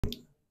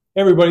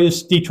Everybody, this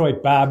is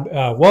Detroit Bob.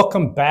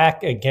 Welcome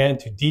back again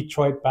to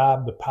Detroit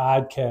Bob, the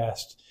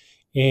podcast.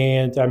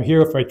 And I'm here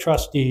with my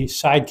trusty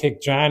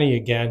sidekick, Johnny,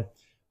 again.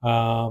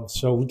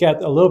 So we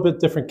got a little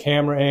bit different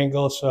camera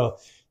angle, so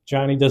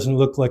Johnny doesn't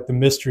look like the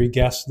mystery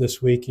guest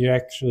this week. You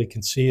actually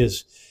can see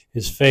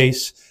his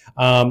face.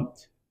 But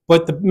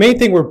the main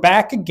thing, we're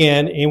back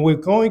again, and we're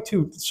going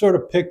to sort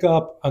of pick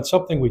up on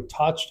something we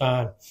touched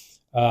on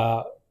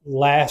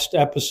last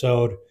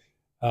episode,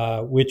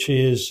 which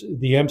is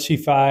the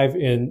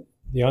MC5 and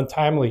the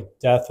untimely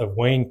death of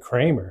Wayne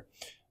Kramer.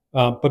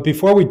 But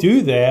before we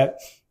do that,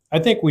 I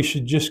think we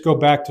should just go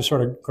back to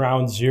sort of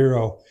ground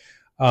zero.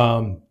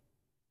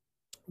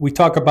 We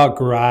talk about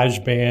garage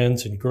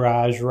bands and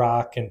garage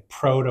rock and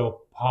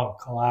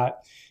proto-punk a lot,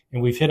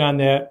 and we've hit on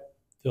that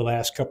the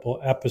last couple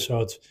of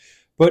episodes.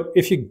 But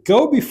if you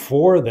go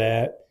before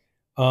that,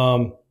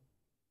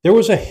 there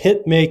was a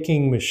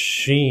hit-making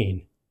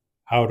machine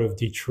out of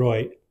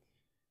Detroit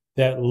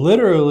that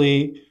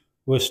literally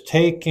was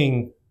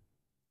taking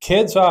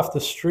kids off the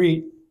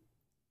street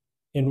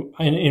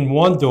in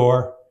one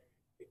door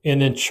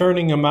and then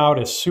churning them out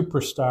as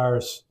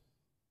superstars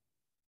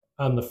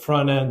on the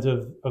front end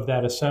of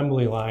that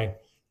assembly line.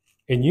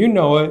 And you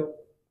know it,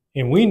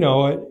 and we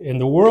know it, and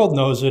the world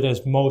knows it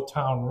as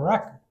Motown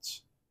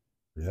Records.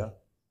 Yeah.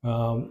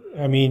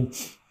 I mean,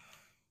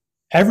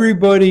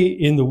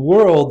 everybody in the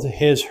world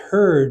has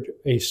heard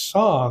a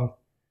song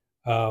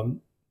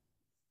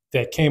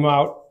that came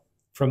out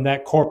from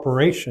that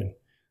corporation.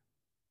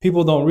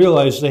 People don't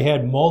realize they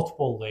had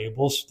multiple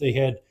labels. They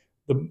had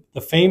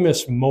the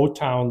famous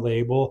Motown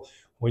label,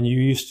 when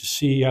you used to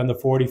see on the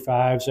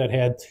 45s that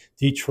had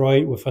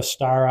Detroit with a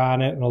star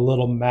on it and a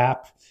little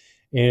map,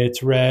 and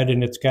it's red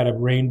and it's got a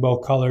rainbow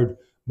colored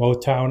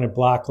Motown in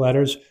block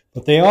letters.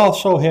 But they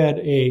also had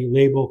a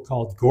label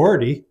called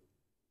Gordy,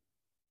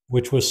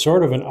 which was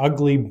sort of an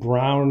ugly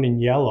brown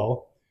and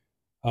yellow,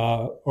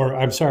 or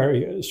I'm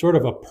sorry, sort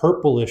of a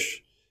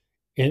purplish.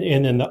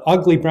 And then the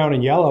ugly brown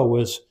and yellow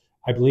was,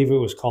 I believe it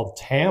was called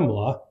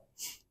Tamla.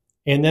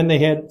 And then they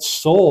had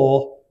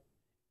Soul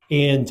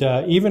and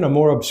even a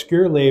more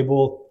obscure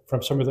label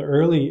from some of the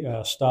early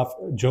stuff,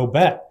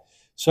 Jobette.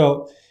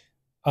 So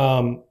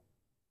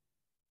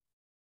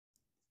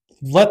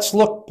let's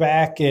look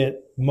back at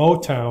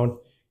Motown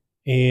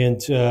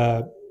and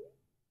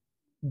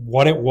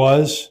what it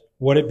was,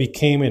 what it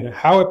became, and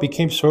how it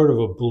became sort of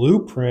a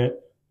blueprint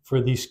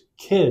for these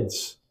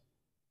kids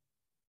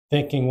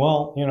thinking,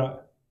 well, you know,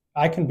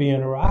 I can be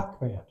in a rock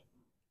band.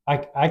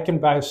 I can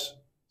buy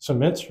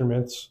some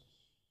instruments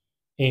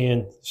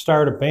and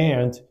start a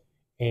band,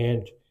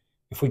 and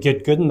if we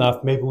get good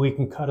enough, maybe we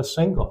can cut a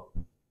single.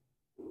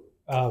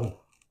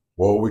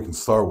 Well, we can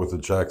start with the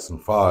Jackson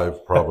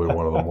 5, probably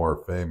one of the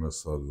more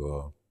famous of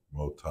the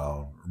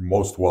Motown,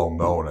 most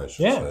well-known, I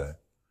should say.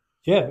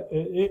 Yeah.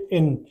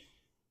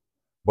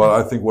 But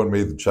I think what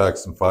made the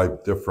Jackson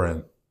 5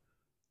 different,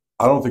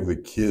 I don't think the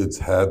kids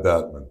had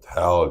that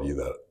mentality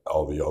that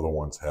all the other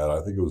ones had.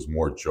 I think it was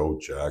more Joe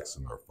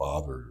Jackson, their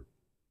father's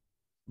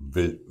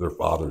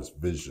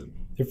vision.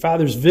 Their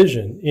father's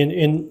vision.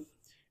 And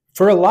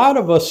for a lot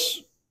of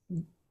us,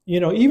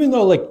 you know, even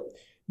though, like,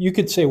 you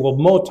could say, well,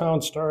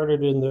 Motown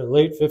started in the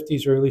late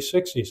 50s, early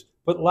 60s,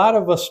 but a lot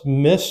of us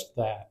missed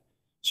that.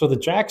 So the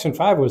Jackson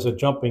 5 was a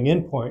jumping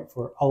in point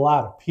for a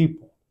lot of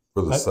people.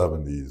 For the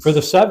 70s. For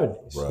the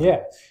 70s, right.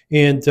 Yeah.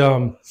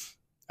 And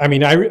I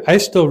mean, I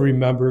still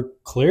remember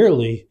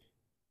clearly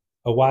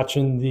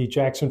watching the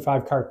Jackson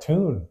 5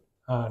 cartoon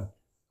on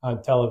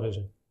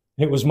television.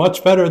 It was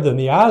much better than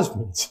the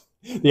Osmonds.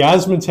 The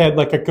Osmonds had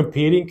like a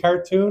competing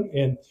cartoon,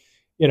 and,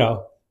 you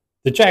know,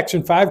 the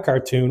Jackson 5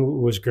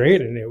 cartoon was great,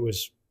 and it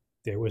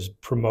was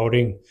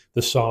promoting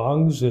the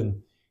songs,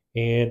 and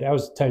I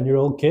was a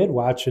 10-year-old kid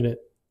watching it.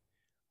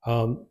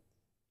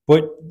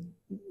 But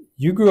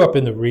you grew up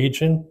in the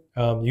region.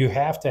 You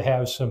have to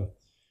have some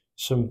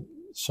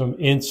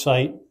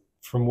insight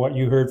from what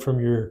you heard from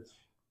your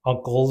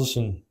uncles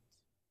and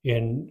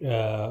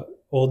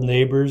old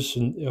neighbors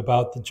and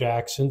about the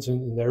Jacksons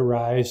and their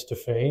rise to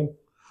fame.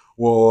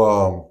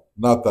 Well,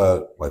 not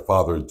that my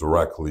father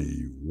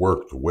directly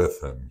worked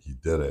with him. He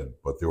didn't,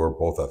 but they were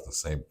both at the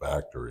same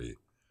factory.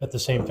 At the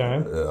same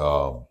time?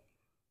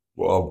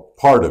 Well,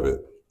 part of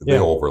it. They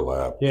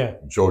overlapped. Yeah.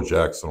 Joe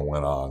Jackson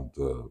went on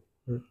to,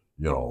 you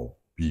know,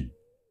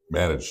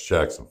 manage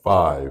Jackson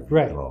 5.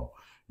 Right. You know,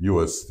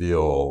 U.S.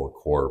 Steel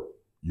Corp,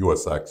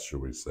 USX,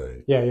 should we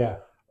say. Yeah.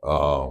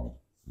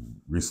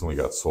 Recently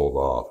got sold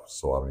off,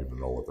 so I don't even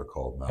know what they're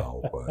called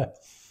now. But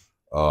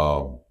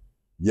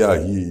yeah,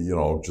 he, you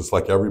know, just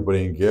like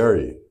everybody in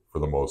Gary, for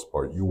the most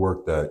part, you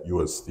worked at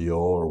U.S. Steel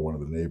or one of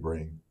the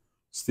neighboring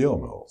steel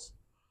mills.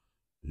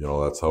 You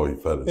know, that's how he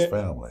fed his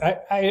family.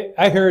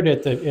 I heard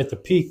at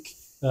the peak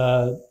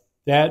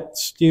that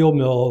steel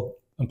mill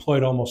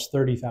employed almost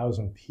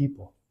 30,000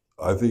 people.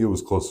 I think it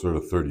was closer to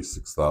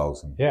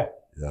 36,000. Yeah.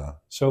 Yeah.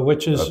 So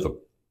which is at the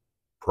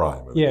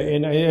prime. Yeah,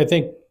 and I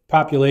think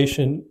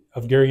population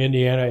of Gary,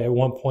 Indiana at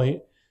one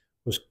point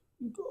was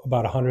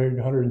about 100,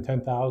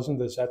 110,000.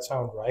 Does that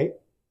sound right?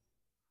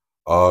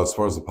 As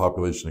far as the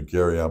population of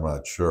Gary, I'm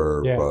not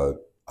sure, Yeah.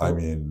 but I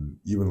mean,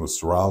 even the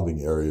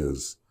surrounding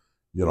areas,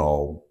 you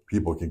know,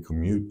 people can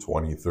commute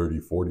 20, 30,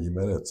 40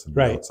 minutes and be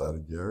Right. outside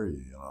of Gary,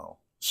 you know.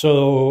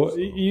 So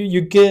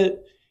you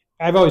get,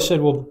 I've always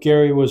said, well,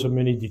 Gary was a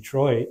mini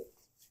Detroit.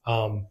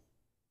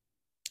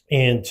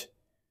 And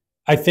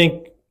I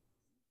think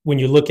when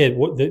you look at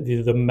what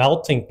the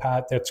melting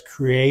pot that's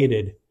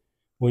created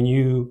when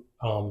you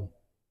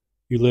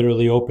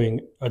literally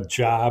open a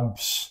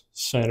jobs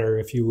center,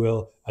 if you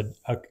will,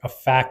 a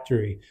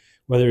factory,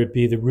 whether it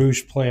be the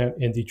Rouge plant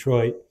in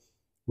Detroit,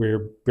 where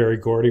Barry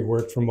Gordy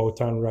worked for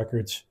Motown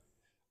Records,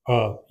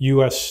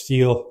 U.S.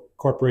 Steel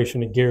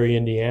Corporation in Gary,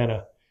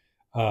 Indiana,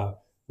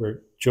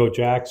 where Joe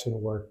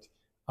Jackson worked.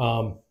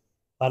 A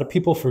lot of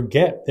people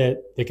forget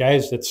that the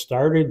guys that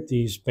started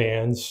these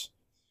bands,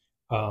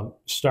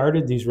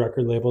 started these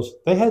record labels,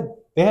 they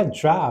had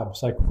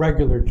jobs, like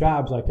regular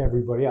jobs like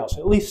everybody else,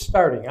 at least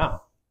starting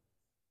out.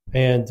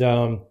 And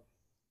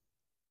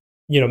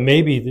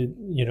maybe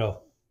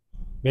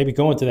maybe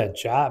going to that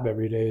job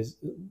every day is,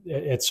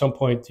 at some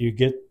point you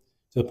get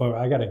to the point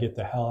where I got to get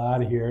the hell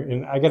out of here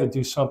and I got to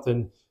do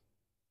something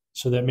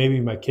so that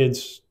maybe my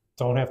kids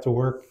don't have to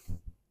work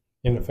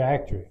in the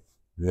factory.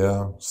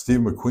 Yeah, Steve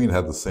McQueen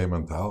had the same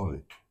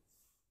mentality.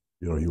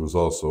 You know, he was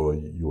also a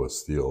U.S.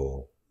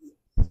 Steel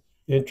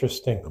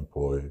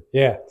employee.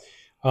 Yeah.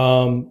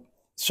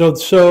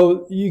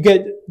 So you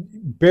get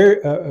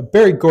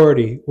Barry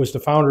Gordy was the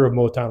founder of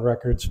Motown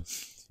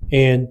Records,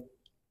 and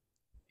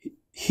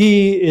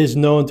he is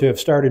known to have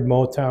started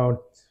Motown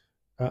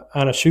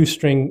on a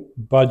shoestring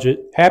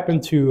budget.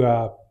 Happened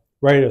to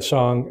write a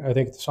song. I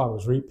think the song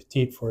was "Reet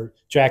Petite" for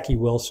Jackie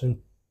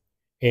Wilson,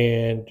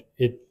 and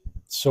it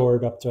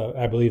soared up to,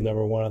 I believe,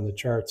 #1 on the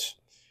charts.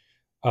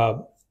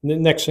 The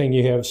next thing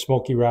you have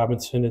Smokey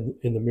Robinson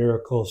in the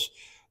Miracles,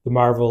 the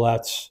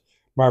Marvelettes,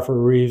 Martha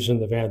Reeves and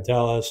the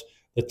Vandellas,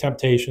 the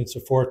Temptations, the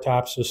Four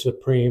Tops, the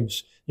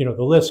Supremes. You know,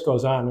 the list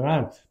goes on and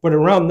on. But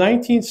around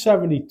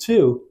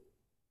 1972,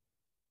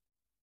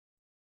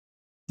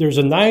 there's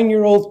a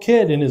 9-year-old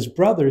kid and his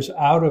brothers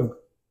out of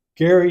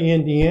Gary,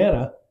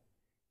 Indiana,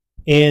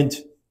 and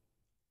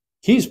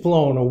he's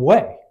blown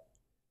away.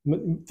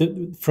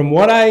 From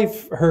what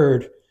I've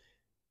heard,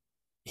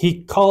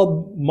 he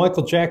called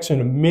Michael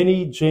Jackson a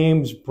mini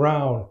James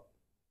Brown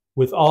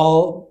with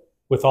all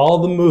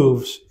the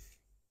moves.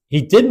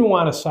 He didn't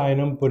want to sign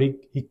him, but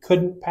he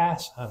couldn't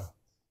pass on him.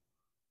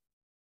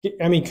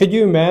 I mean, could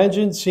you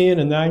imagine seeing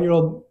a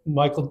 9-year-old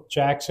Michael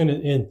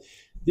Jackson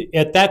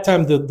at that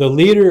time, the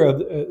leader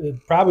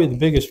of probably the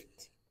biggest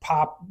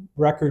pop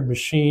record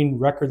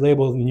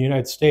label in the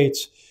United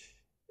States,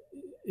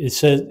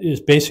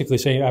 is basically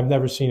saying, I've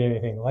never seen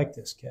anything like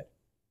this kid.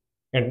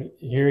 And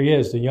here he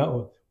is,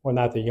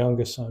 not the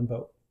youngest son,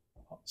 but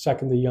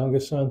second to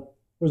youngest son.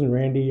 Wasn't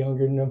Randy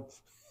younger than him?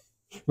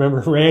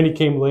 Remember, Randy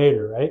came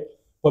later, right?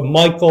 But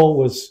Michael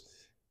was,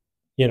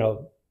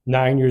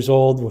 9 years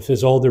old with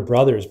his older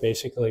brothers,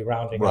 basically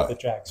rounding up the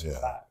Jackson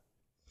 5.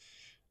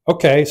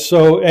 Okay,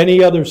 so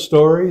any other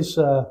stories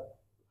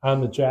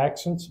on the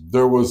Jacksons?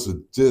 There was a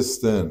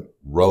distant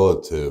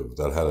relative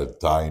that had a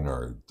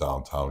diner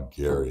downtown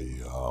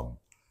Gary.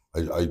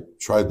 I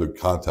tried to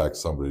contact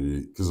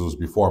somebody because it was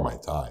before my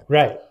time.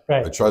 Right.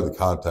 I tried to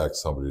contact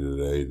somebody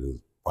today to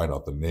find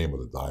out the name of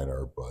the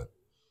diner, but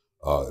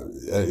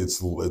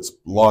it's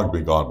long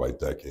been gone by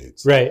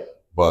decades. Right.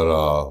 But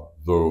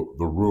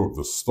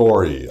the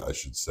story, I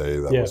should say,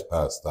 that was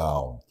passed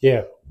down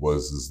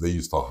was they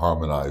used to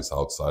harmonize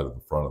outside of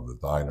the front of the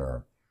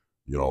diner,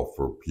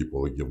 for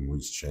people to give them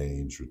loose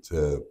change or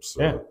tips,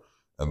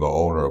 and the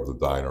owner of the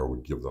diner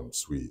would give them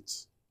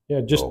sweets.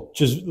 Yeah, just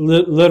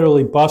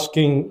literally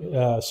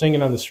busking,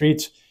 singing on the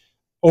streets.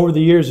 Over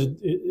the years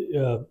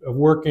of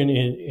working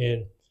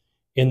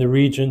in the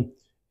region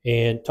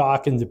and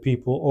talking to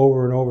people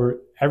over and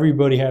over,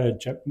 everybody had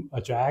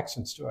a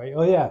Jackson story.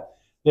 Oh yeah,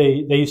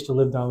 they used to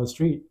live down the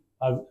street.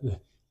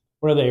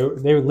 What are they?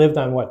 They lived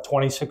on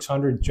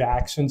 2600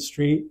 Jackson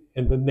Street,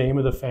 and the name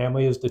of the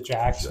family is the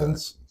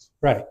Jacksons.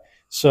 Right.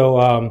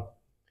 So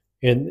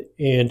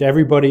and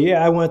everybody,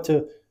 I went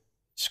to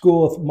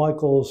school with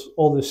Michael's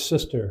oldest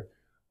sister,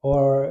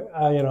 or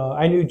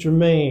I knew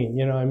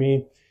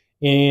Jermaine,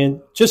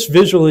 and just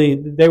visually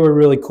they were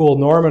really cool.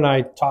 Norm and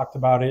I talked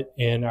about it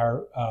in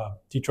our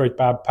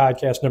DetroitBob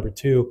podcast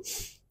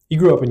 #2. He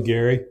grew up in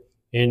Gary,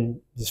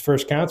 and his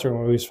first concert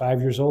when he was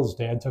 5 years old, his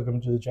dad took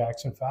him to the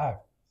Jackson 5.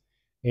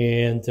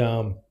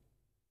 And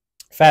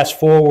fast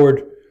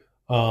forward,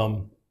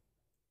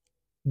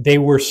 they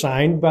were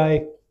signed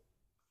by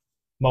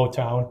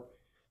Motown,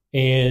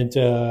 and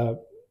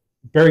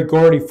Barry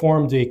Gordy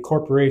formed a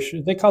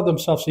corporation. They called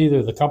themselves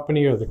either the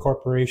company or the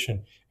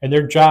corporation, and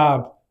their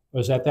job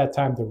was at that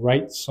time to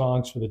write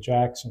songs for the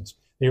Jacksons.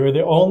 They were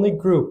the only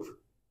group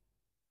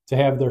to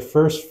have their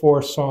first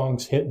 4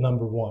 songs hit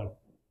 #1.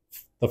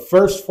 The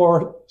first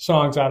 4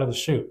 songs out of the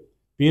chute.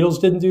 Beatles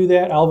didn't do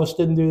that. Elvis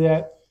didn't do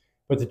that,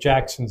 but the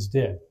Jacksons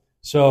did.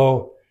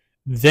 So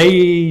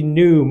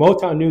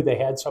Motown knew they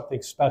had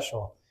something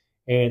special.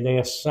 and they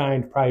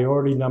assigned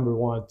priority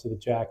 #1 to the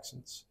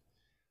Jacksons.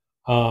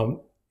 And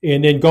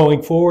then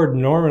going forward,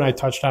 Norman, I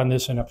touched on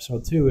this in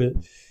episode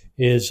 2,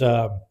 is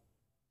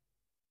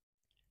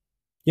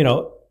you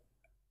know,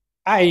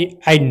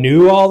 I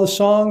knew all the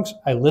songs.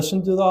 I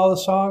listened to all the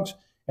songs.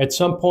 At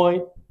some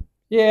point,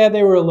 yeah,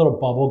 they were a little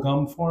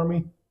bubblegum for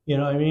me. You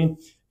know what I mean?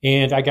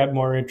 And I got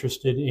more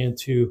interested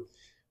into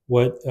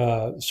what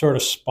sort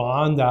of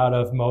spawned out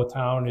of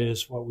Motown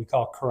is what we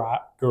call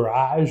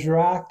garage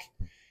rock,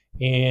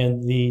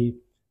 and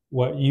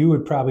what you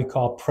would probably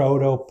call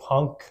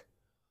proto-punk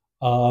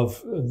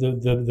of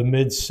the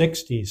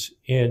mid-'60s.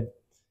 And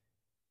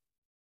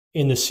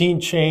the scene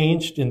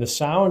changed and the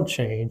sound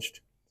changed.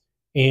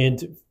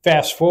 And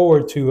fast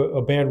forward to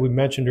a band we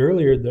mentioned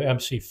earlier, the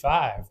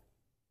MC5,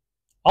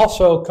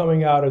 also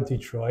coming out of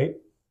Detroit,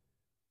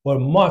 but a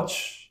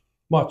much,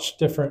 much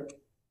different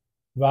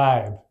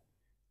vibe,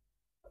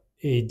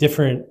 a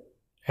different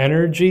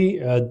energy,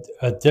 a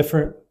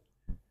different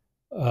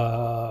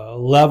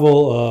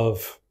level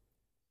of.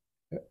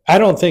 I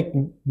don't think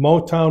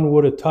Motown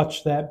would have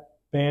touched that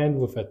band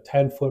with a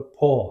 10-foot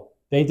pole.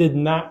 They did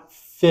not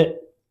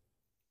fit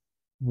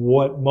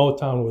what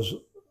Motown was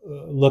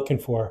looking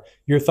for.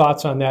 Your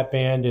thoughts on that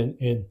band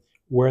and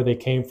where they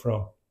came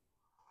from?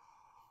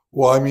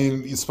 Well, I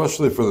mean,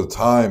 especially for the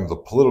time, the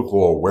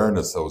political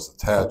awareness that was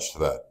attached to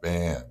that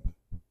band,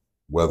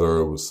 whether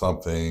it was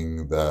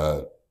something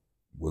that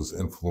was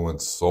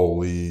influenced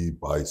solely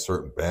by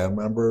certain band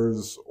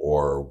members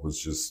or was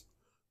just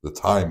the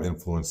time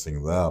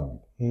influencing them.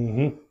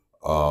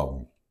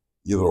 Mm-hmm.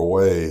 Either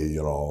way,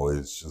 you know,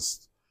 it's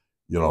just,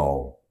 you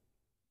know,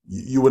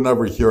 you would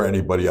never hear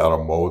anybody out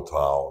of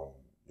Motown,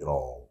 you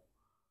know,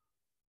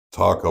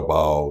 talk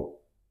about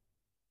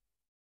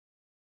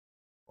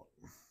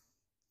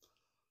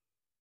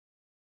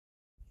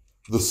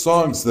the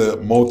songs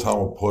that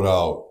Motown would put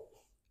out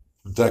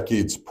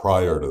decades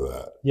prior to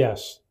that.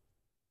 Yes.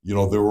 You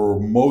know, they were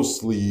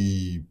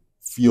mostly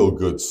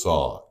feel-good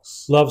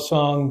songs. Love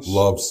songs.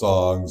 Love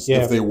songs.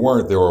 Yeah. If they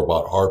weren't, they were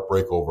about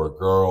heartbreak over a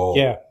girl.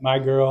 Yeah, My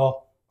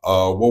Girl.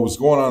 What was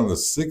going on in the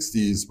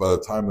 60s, by the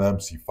time the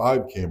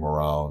MC5 came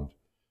around,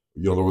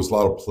 you know, there was a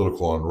lot of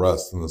political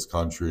unrest in this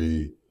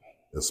country,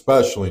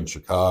 especially in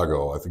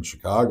Chicago. I think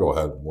Chicago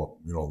had,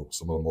 you know,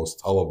 some of the most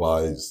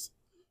televised,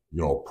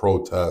 you know,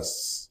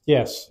 protests.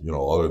 Yes. You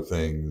know, other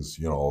things,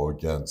 you know,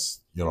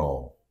 against, you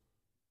know,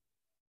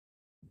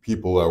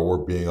 people that were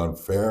being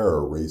unfair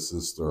or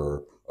racist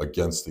or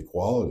against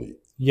equality.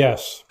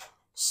 Yes.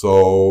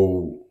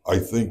 So I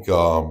think,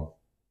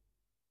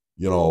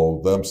 you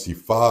know, the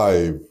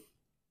MC5,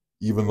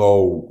 even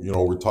though, you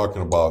know, we're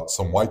talking about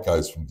some white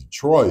guys from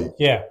Detroit,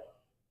 yeah,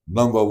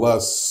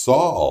 nonetheless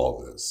saw all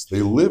this.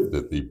 They lived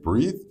it. They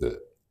breathed it.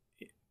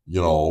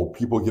 You know,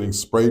 people getting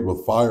sprayed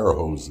with fire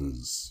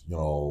hoses, you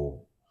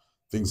know,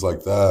 things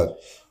like that.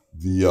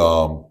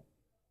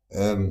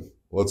 And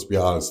let's be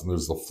honest, and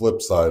there's the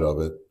flip side of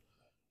it,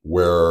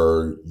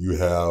 where you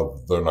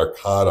have the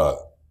narcotic,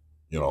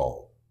 you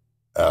know,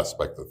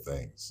 aspect of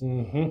things.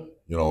 Mm-hmm.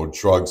 You know,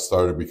 drugs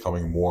started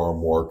becoming more and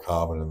more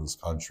common in this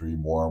country,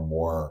 more and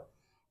more,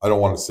 I don't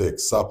want to say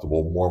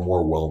acceptable, more and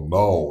more well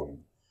known,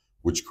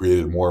 which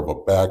created more of a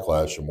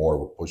backlash and more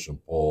of a push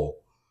and pull.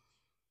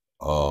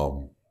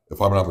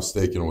 If I'm not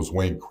mistaken, it was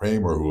Wayne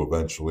Kramer who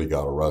eventually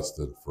got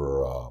arrested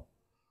for.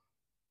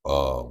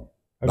 I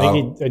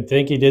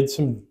think he did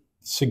some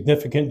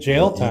significant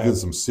jail time. He did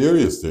some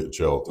serious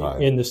jail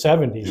time in the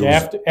 70s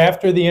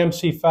after the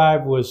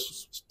MC5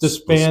 was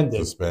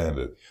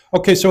disbanded.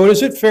 Okay, so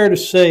is it fair to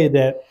say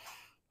that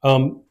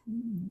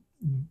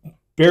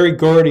Berry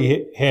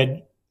Gordy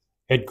had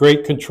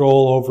great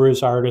control over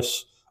his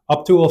artists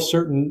up to a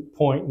certain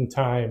point in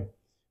time?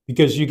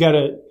 Because you got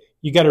to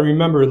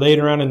remember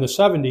later on in the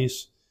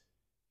 70s,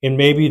 and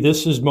maybe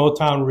this is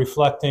Motown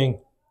reflecting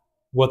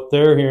what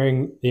they're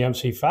hearing the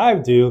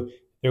MC5 do.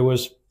 There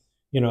was,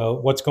 you know,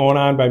 What's Going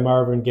On by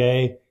Marvin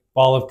Gaye,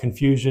 Ball of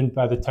Confusion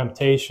by the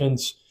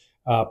Temptations,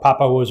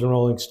 Papa Was a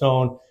Rolling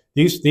Stone.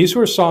 These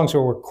were songs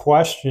that were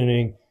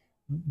questioning,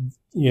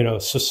 you know,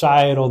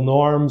 societal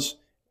norms,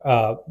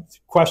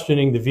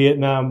 questioning the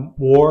Vietnam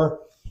War,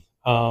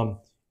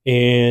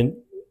 and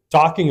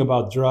talking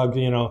about drugs,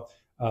 you know,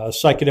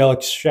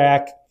 Psychedelic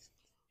Shack.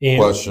 And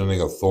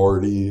questioning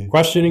authority,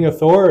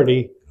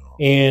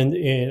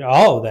 and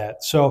all of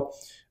that. So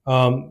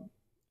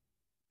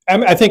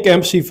I think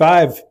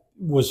MC5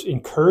 was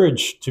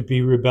encouraged to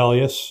be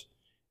rebellious.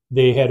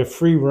 They had a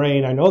free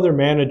reign. I know their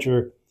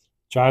manager,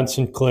 John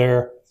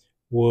Sinclair,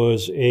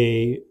 was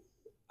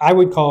I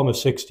would call him a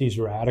 60s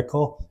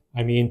radical.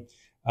 I mean,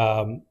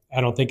 I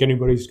don't think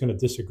anybody's going to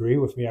disagree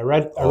with me. I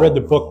read the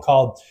book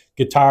called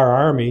Guitar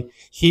Army.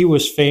 He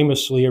was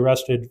famously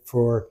arrested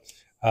for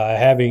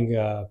having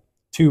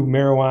 2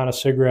 marijuana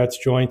cigarettes,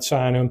 joints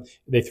on him.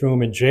 They threw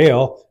him in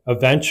jail.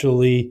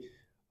 Eventually,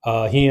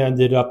 he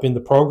ended up in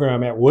the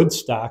program at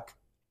Woodstock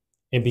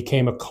and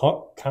became a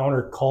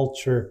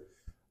counterculture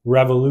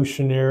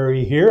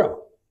revolutionary hero.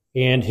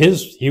 And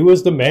he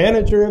was the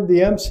manager of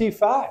the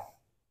MC5.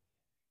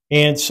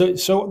 And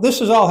so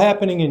this is all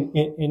happening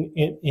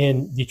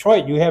in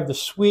Detroit. You have the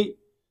sweet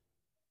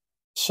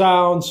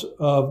sounds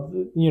of,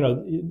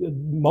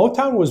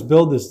 Motown was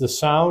billed as the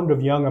sound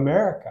of young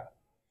America.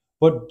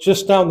 But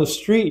just down the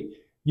street,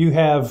 you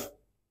have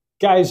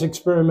guys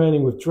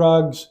experimenting with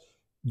drugs,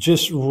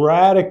 just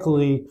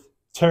radically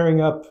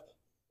tearing up,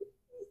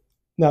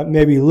 not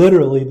maybe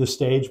literally the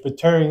stage, but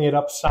tearing it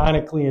up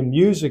sonically and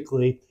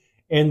musically,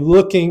 and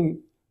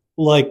looking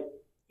like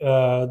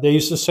they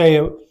used to say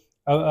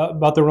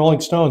about the Rolling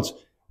Stones,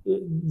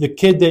 the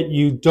kid that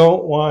you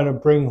don't want to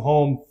bring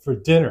home for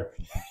dinner.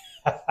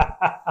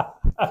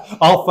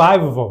 All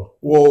 5 of them.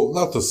 Well,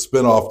 not to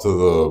spin off to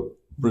the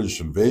British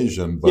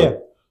invasion, but yeah.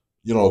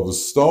 The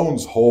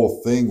Stones'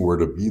 whole thing were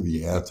to be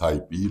the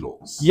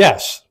anti-Beatles.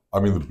 Yes. I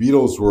mean, the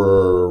Beatles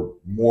were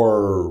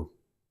more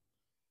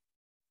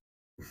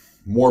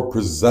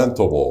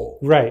presentable.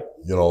 Right.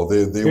 They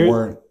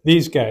weren't...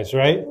 These guys,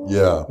 right?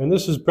 Yeah. And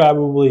this is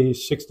probably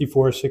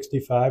 64,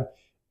 65.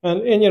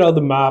 And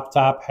the mop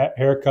top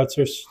haircuts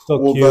are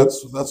still cute.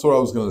 That's what I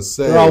was going to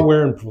say. They're all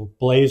wearing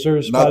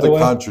blazers, Not by the way.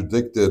 to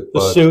contradict it, the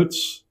but...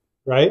 suits,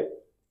 right?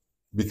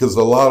 Because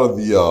a lot of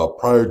the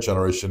prior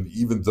generation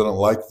even didn't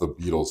like the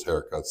Beatles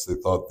haircuts. They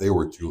thought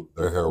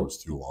their hair was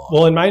too long.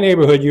 Well, in my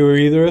neighborhood, you were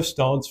either a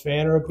Stones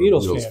fan or a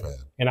Beatles fan.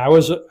 And I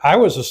was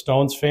a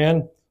Stones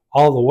fan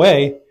all the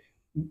way.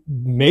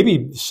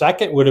 Maybe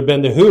second would have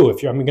been the Who,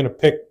 if I'm going to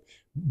pick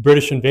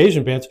British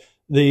invasion bands.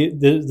 The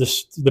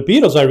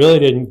Beatles I really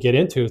didn't get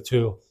into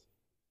till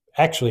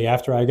actually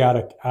after I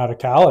got out of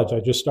college.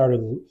 I just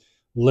started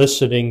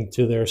listening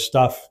to their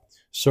stuff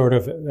sort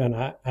of on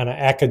an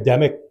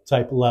academic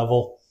type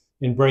level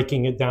and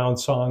breaking it down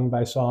song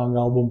by song,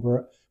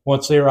 album,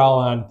 once they were all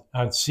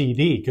on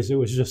CD, because it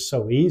was just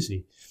so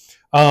easy.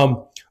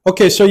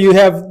 Okay, so you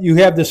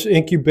have this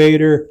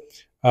incubator,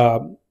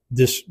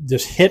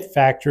 this hit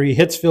factory,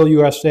 Hitsville,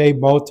 USA,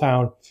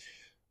 Motown,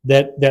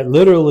 that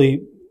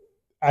literally,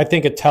 I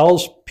think it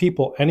tells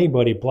people,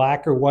 anybody,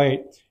 black or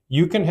white,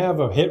 you can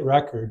have a hit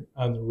record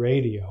on the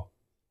radio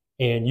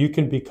and you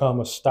can become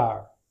a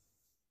star.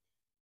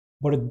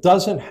 But it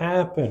doesn't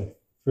happen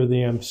for the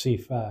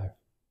MC5.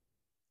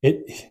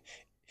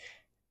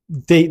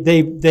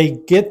 They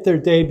get their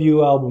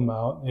debut album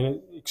out, and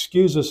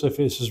excuse us if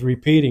this is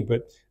repeating,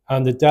 but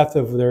on the death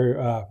of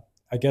their,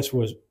 I guess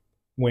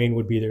Wayne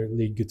would be their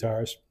lead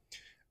guitarist,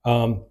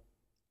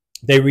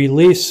 they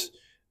release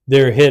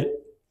their hit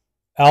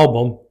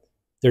album,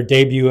 their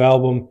debut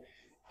album,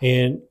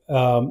 and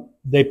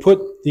they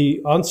put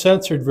the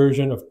uncensored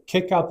version of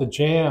Kick Out the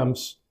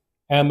Jams,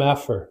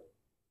 MFer.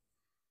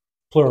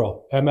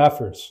 Plural,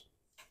 MFers.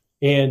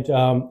 And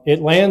it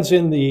lands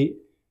in the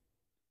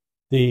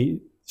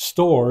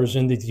stores,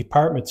 in the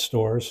department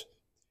stores,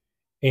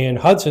 and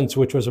Hudson's,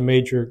 which was a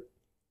major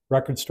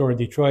record store in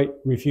Detroit,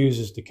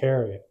 refuses to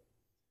carry it.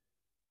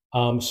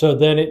 So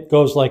then it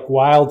goes like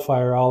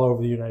wildfire all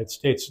over the United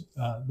States.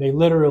 They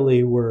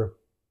literally were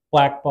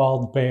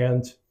blackballed,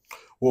 banned.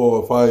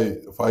 Well,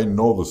 if I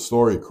know the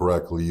story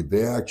correctly,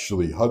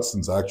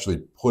 Hudson's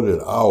actually put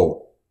it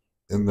out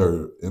in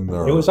their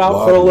it was out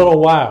lobby. For a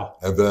little while,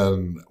 and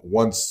then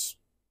once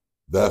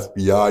the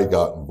FBI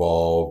got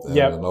involved and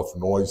enough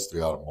noise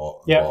got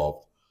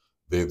involved,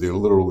 they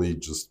literally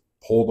just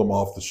pulled them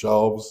off the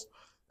shelves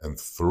and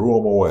threw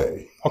them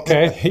away.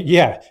 Okay,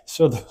 yeah.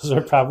 So those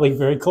are probably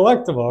very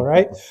collectible,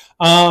 right?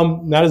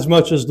 Not as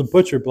much as the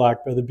Butcher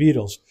Block by the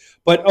Beatles.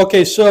 But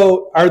okay,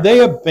 so are they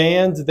a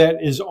band that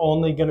is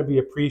only going to be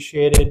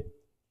appreciated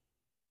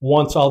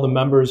once all the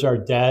members are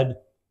dead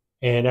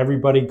and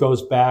everybody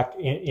goes back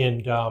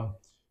and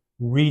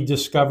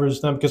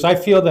rediscovers them? Because I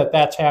feel that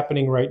that's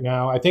happening right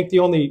now. I think the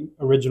only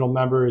original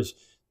member is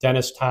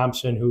Dennis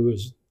Thompson, who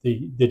is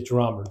the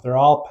drummer. They're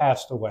all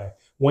passed away.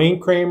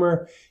 Wayne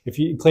Kramer, if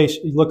you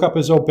look up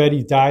his obit,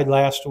 he died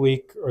last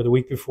week or the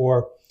week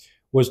before,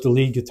 was the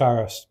lead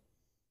guitarist.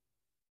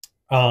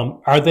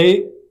 Are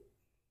they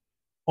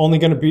only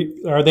going to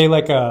be, are they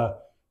like a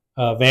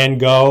Van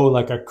Gogh,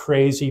 like a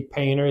crazy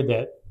painter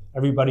that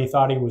everybody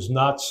thought he was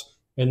nuts,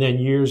 and then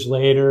years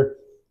later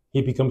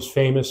he becomes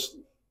famous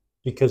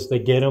because they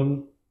get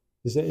him?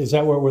 Is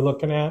that what we're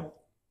looking at?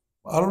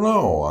 I don't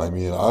know. I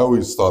mean, I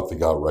always thought they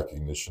got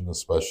recognition,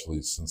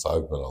 especially since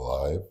I've been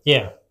alive.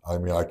 Yeah. I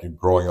mean,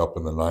 growing up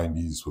in the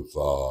 90s with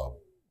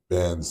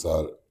bands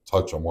that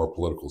touch on more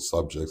political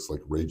subjects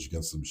like Rage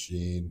Against the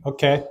Machine.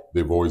 Okay.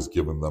 They've always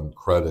given them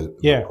credit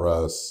in the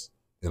press,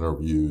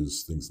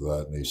 interviews, things of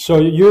that nature. So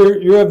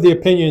you're of the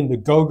opinion the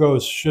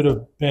Go-Go's should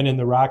have been in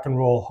the Rock and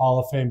Roll Hall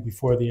of Fame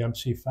before the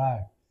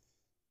MC5.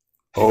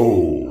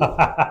 Oh.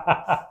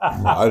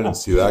 I didn't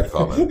see that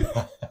coming.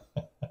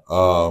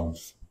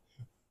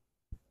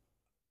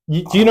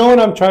 Do you know what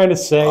I'm trying to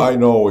say? I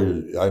know what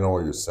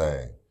you're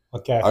saying.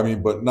 Okay. I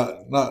mean, but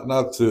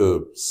not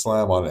to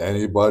slam on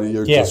anybody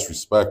or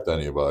disrespect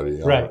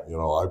anybody. Right.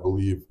 I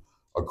believe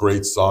a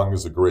great song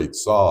is a great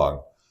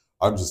song.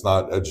 I'm just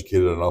not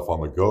educated enough on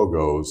the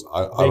Go-Go's.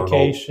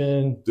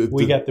 Vacation.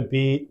 We Got the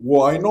Beat.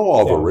 Well, I know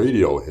all the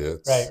radio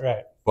hits.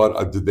 Right.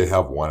 But did they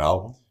have one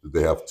album? Did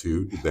they have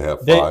two? Did they have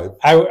five?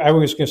 I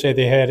was going to say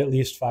they had at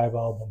least 5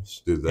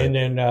 albums. Did they? And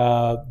then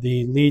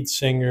the lead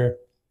singer,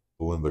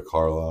 Belinda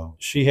Carlisle,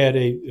 she had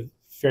a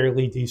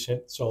fairly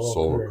decent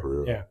solo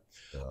career.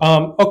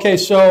 Yeah. Okay,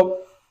 so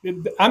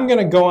I'm going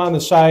to go on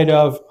the side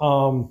of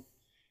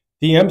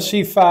the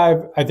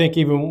MC5. I think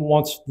even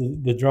once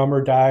the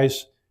drummer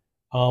dies,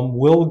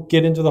 will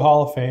get into the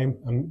Hall of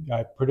Fame.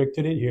 I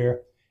predicted it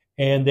here.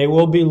 And they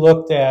will be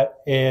looked at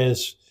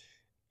as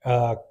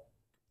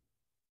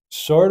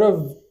sort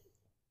of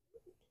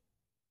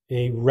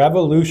a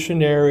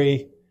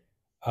revolutionary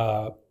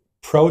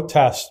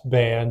protest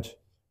band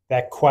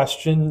that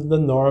questioned the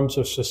norms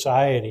of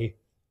society.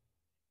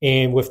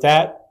 And with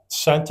that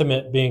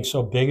sentiment being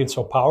so big and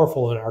so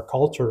powerful in our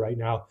culture right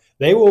now,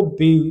 they will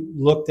be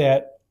looked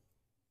at.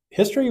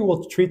 History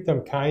will treat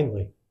them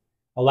kindly,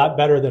 a lot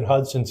better than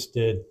Hudson's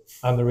did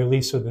on the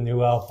release of the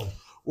new album.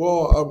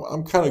 Well,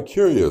 I'm kind of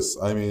curious.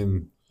 I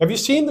mean, have you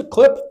seen the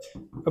clip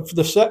of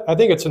the set? I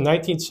think it's in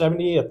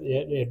 1970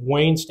 at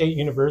Wayne State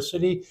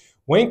University.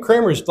 Wayne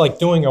Kramer's like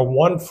doing a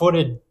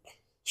one-footed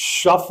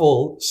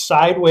shuffle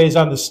sideways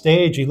on the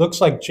stage. He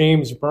looks like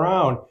James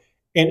Brown,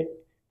 and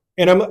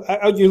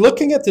you're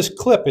looking at this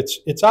clip.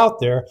 It's out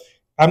there.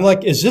 I'm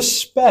like, is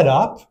this sped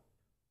up?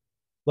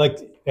 Like,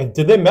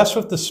 did they mess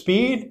with the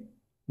speed?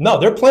 No,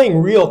 they're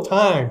playing real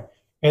time,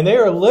 and they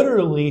are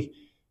literally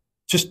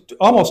just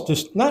almost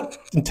just not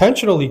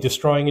intentionally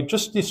destroying it,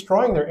 just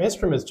destroying their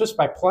instruments just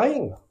by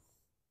playing them.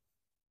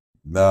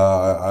 No,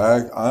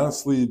 I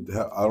honestly,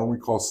 I don't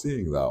recall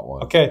seeing that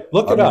one. Okay,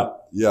 look it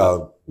up.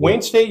 Yeah.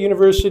 Wayne State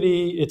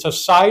University, it's a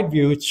side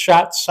view. It's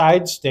shot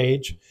side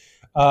stage.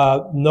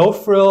 No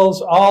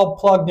frills, all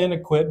plugged in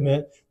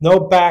equipment, no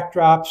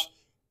backdrops.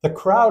 The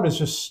crowd is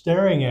just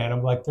staring at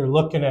them like they're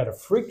looking at a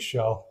freak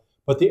show.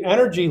 But the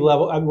energy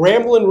level,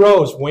 Ramblin'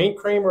 Rose, Wayne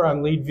Kramer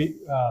on lead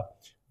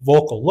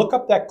vocal. Look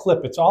up that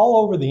clip. It's all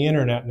over the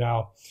internet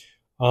now.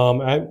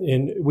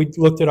 And we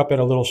looked it up at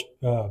a little,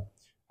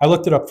 I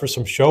looked it up for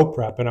some show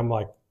prep, and I'm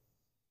like,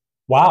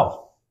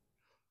 wow.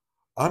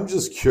 I'm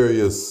just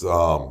curious,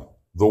 the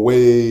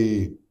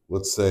way,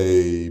 let's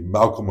say,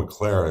 Malcolm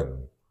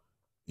McLaren,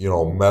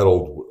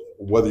 meddled,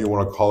 whether you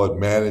want to call it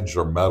managed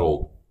or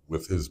meddled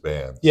with his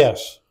band.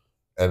 Yes.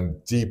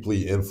 And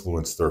deeply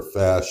influenced their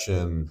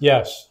fashion.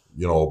 Yes.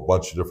 A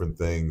bunch of different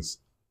things.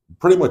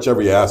 Pretty much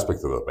every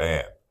aspect of the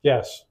band.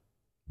 Yes.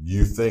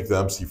 You think the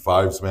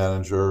MC5's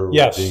manager,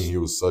 yes, being he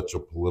was such a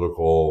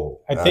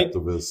political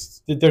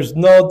activist? Think there's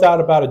no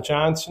doubt about it.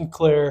 John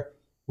Sinclair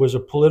was a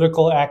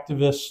political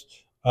activist,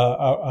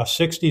 a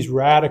 60s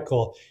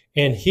radical,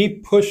 and he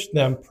pushed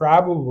them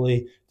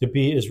probably to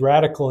be as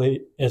radical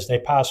as they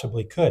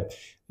possibly could.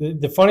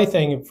 The funny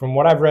thing, from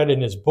what I've read in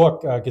his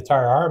book,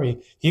 Guitar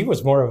Army, he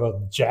was more of a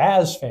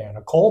jazz fan,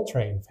 a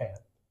Coltrane fan.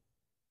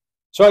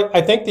 So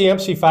I think the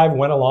MC5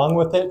 went along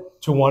with it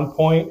to one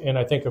point, and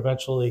I think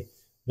eventually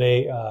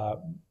they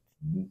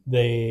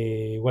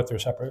went their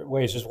separate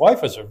ways. His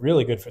wife is a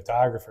really good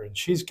photographer, and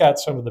she's got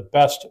some of the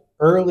best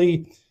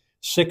early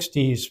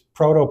 60s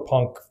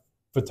proto-punk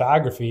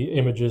photography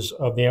images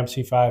of the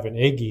MC5 and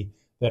Iggy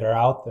that are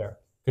out there,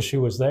 because she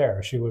was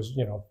there. She was,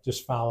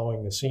 just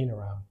following the scene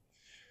around.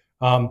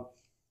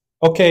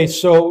 Okay,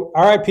 so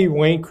R.I.P.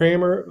 Wayne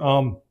Kramer.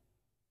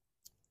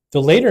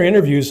 The later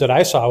interviews that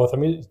I saw with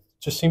him, it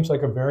just seems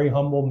like a very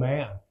humble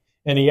man.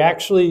 And he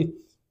actually,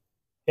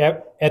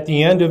 at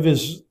the end of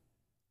his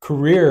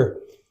career,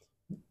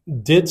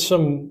 did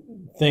some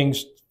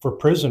things for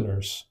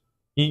prisoners.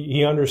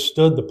 He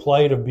understood the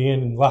plight of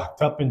being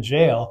locked up in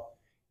jail.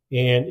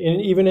 And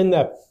even in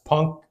that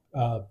punk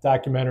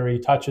documentary, he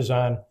touches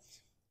on,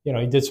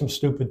 he did some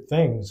stupid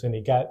things, and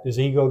his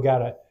ego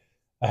got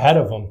ahead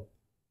of him.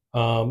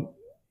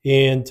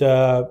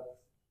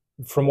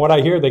 From what I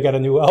hear, they got a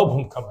new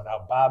album coming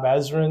out. Bob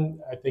Ezrin,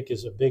 I think,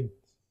 is a big,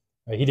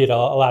 he did a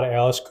lot of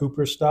Alice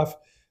Cooper stuff,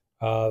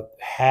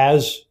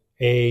 has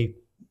a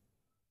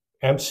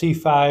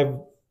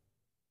MC5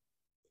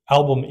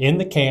 album in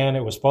the can.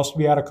 It was supposed to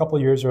be out a couple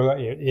of years ago.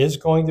 It is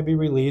going to be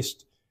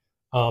released,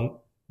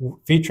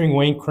 featuring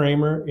Wayne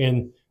Kramer.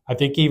 And I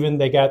think even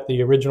they got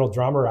the original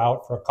drummer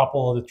out for a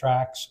couple of the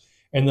tracks.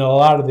 And then a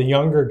lot of the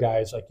younger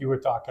guys, like you were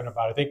talking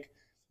about, I think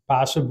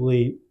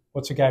possibly,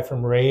 what's the guy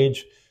from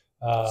Rage?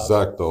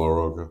 Zach De La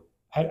Rocha.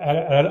 I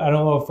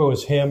don't know if it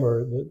was him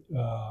or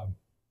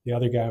the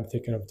other guy I'm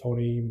thinking of,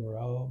 Tony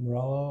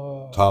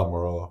Morello. Tom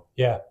Morello.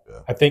 Yeah.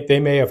 I think they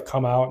may have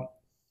come out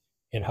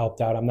and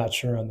helped out. I'm not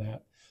sure on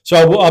that.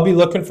 So I'll be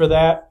looking for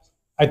that.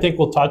 I think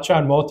we'll touch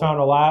on Motown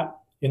a lot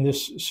in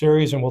this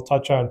series, and we'll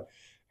touch on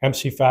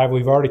MC5.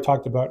 We've already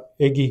talked about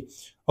Iggy.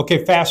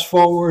 Okay, fast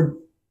forward.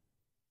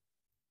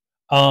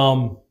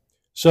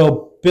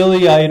 So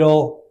Billy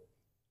Idol,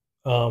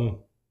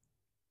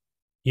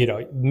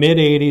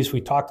 mid-'80s, we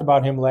talked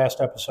about him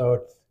last episode,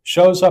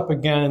 shows up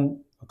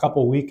again a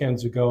couple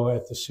weekends ago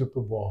at the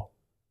Super Bowl.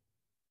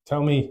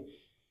 Tell me,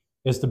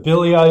 as the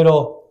Billy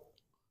Idol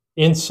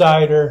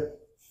insider,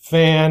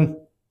 fan,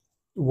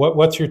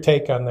 what's your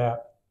take on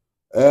that?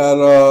 At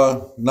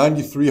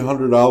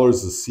 $9,300 a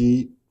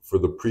seat for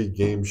the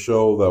pre-game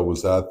show that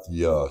was at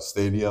the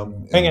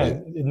stadium. Hang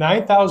on,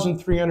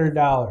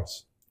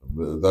 $9,300.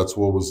 That's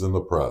what was in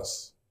the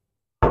press.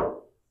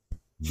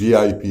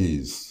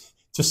 VIPs.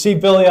 To see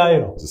Billy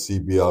Idol. To see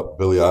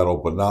Billy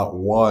Idol, but not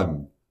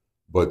one,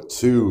 but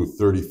two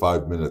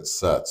 35-minute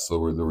sets.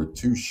 So there were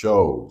two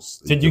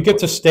shows. Did you get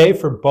to stay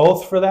for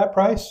both for that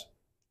price?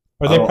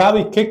 Or they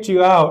probably kicked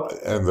you out.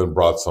 And then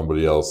brought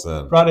somebody else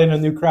in. Brought in a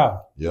new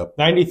crowd. Yep.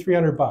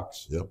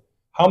 $9,300. Yep.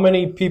 How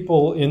many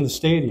people in the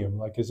stadium?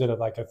 Like, is it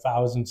like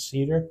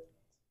 1,000-seater?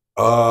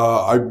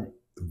 The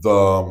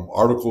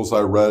articles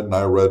I read, and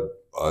I read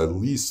at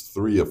least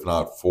 3, if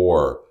not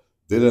 4,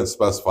 they didn't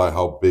specify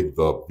how big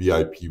the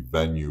VIP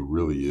venue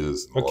really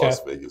is in the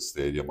Las Vegas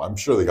Stadium. I'm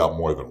sure they got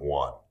more than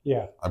one.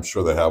 Yeah. I'm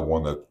sure they have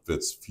one that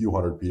fits a few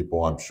hundred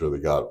people. I'm sure they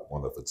got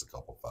one that fits a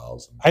couple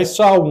thousand. I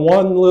saw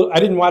one little, I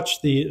didn't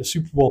watch the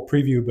Super Bowl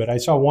preview, but I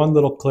saw one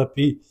little clip.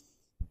 He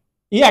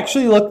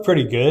actually looked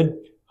pretty good.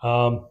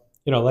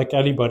 You know, like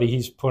anybody,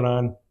 he's put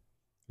on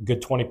a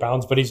good 20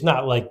 pounds, but he's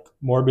not like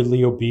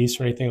morbidly obese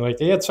or anything like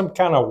that. He had some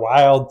kind of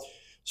wild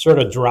sort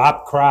of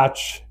drop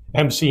crotch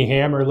MC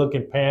Hammer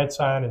looking pants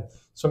on and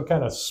some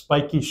kind of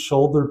spiky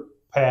shoulder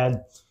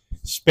pad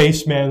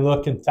spaceman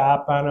looking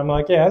top on. I'm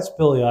like, yeah, that's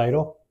Billy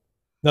Idol.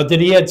 Now,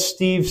 did he had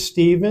Steve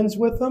Stevens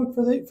with him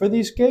for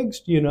these gigs?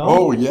 Do you know?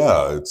 Oh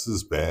yeah, it's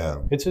his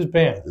band. It's his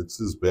band. It's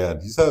his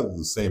band. He's had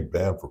the same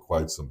band for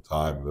quite some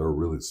time. They're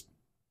really,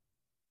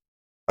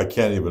 I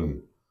can't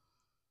even,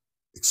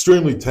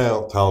 extremely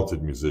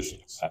talented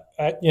musicians.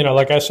 You know,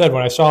 like I said,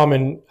 when I saw him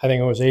in, I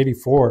think it was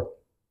 '84.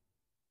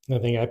 I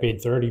think I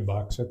paid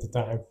 $30 at the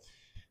time.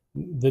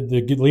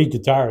 The lead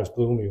guitarist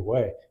blew me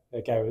away.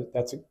 That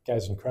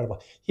guy's incredible.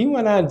 He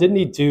went on, didn't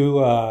he, do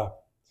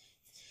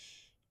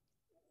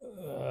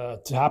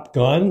Top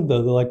Gun, the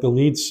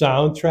lead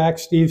soundtrack?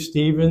 Steve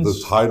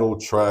Stevens, the title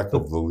track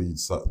of the lead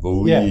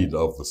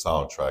of the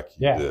soundtrack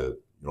he did.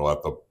 You know,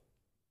 at the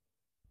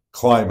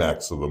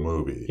climax of the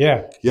movie.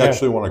 Yeah, he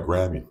actually won a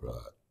Grammy for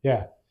that.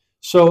 Yeah.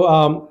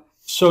 So,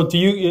 so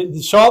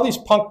all these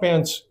punk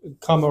bands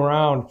come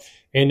around,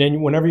 and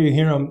then whenever you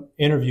hear them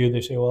interviewed,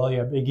 they say, "Well,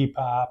 yeah, Iggy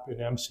Pop and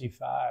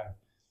MC5."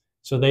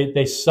 So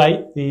they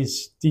cite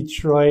these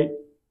Detroit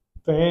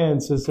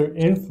bands as their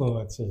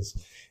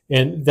influences.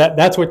 And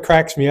that's what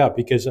cracks me up,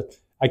 because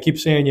I keep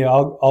saying, yeah,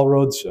 all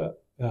roads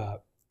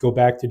go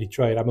back to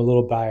Detroit. I'm a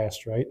little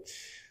biased, right?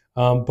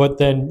 But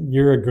then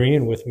you're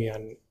agreeing with me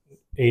on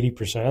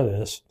 80% of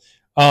this.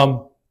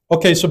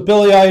 Okay, so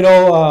Billy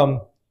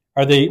Idol,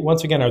 are they,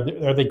 once again,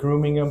 are they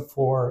grooming him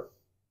for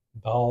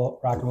the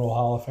Rock and Roll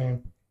Hall of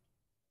Fame?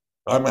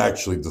 I'm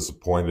actually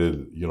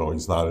disappointed, you know,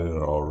 he's not in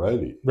it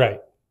already.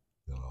 Right.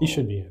 You know? He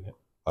should be in it.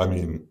 I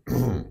mean,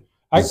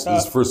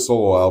 his first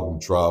solo album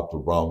dropped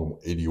around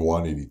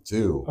 81,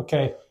 82.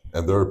 Okay.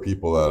 And there are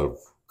people that have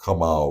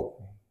come out,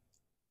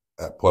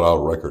 put out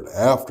a record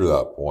after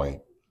that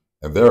point,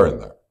 and they're in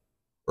there,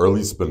 or at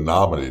least been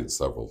nominated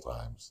several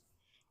times.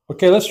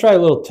 Okay, let's try a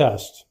little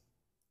test.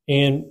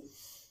 And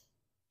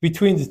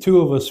between the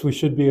two of us, we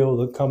should be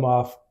able to come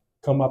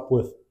up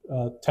with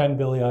 10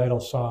 Billy Idol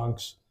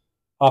songs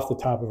off the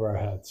top of our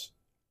heads.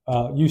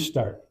 You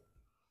start.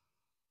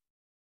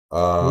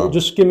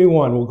 Just give me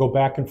one. We'll go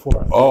back and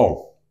forth.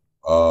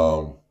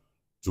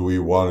 Do we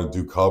want to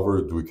do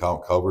cover? Do we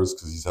count covers?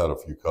 Because he's had a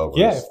few covers.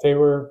 Yeah, if they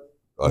were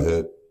a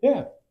hit.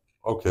 Yeah.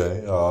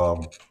 Okay.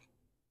 The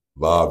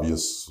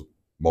obvious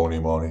Money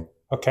Money.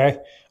 Okay.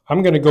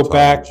 I'm going to go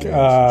back.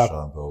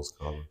 Sean Bell's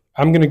cover.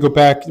 I'm going to go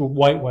back to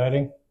White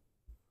Wedding.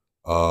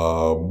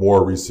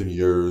 More recent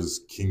years,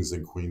 Kings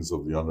and Queens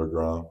of the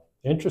Underground.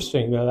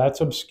 Interesting. Now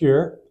that's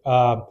obscure.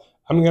 I'm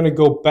going to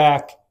go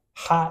back.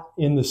 Hot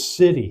in the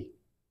City.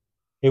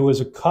 It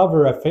was a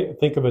cover, I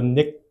think, of a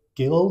Nick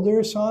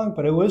Gilder song,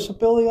 but it was a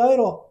Billy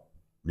Idol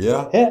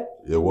hit.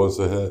 It was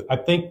a hit. I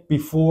think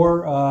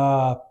before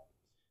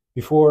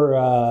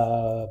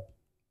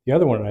the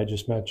other one I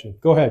just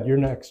mentioned. Go ahead, you're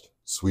next.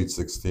 Sweet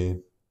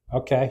 16.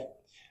 Okay.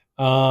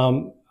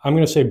 I'm going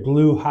to say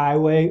Blue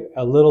Highway,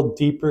 a little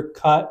deeper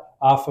cut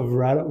off of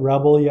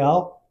Rebel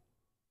Yell.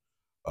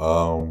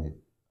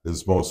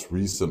 His most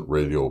recent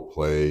radio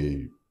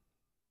play,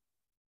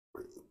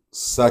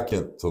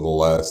 second to the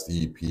last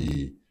EP,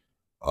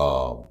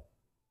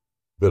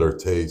 Bitter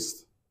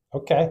Taste.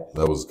 Okay.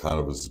 That was kind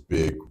of his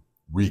big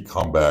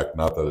re-comeback.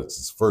 Not that it's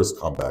his first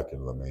comeback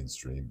into the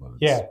mainstream, but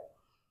it's, yeah.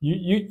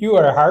 You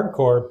are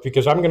hardcore,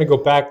 because I'm going to go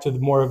back to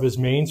more of his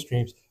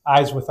mainstreams.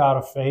 Eyes Without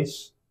a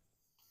Face.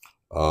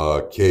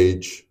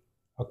 Cage.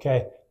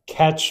 Okay.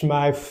 Catch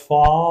My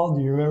Fall.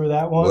 Do you remember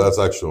that one? Well, that's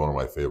actually one of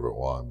my favorite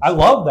ones. I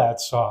love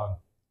that song.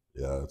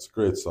 Yeah, it's a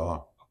great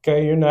song.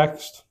 Okay, you're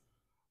next.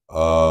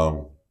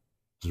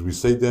 Did we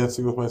say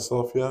Dancing with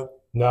Myself yet?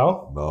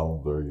 No.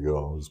 No, there you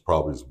go. It's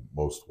probably his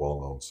most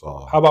well-known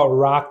song. How about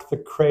Rock the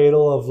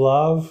Cradle of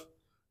Love?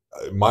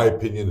 In my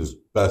opinion, his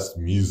best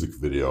music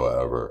video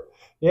ever.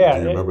 Yeah.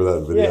 Do you remember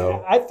that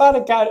video? Yeah,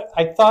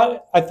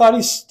 I thought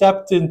he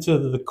stepped into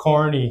the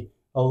corny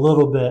a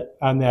little bit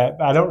on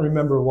that. I don't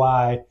remember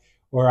why,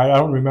 or I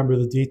don't remember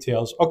the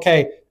details.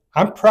 Okay,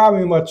 I'm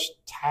probably much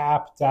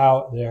tapped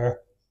out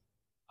there.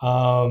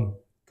 Go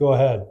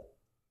ahead.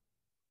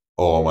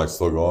 Oh, am I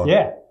still going?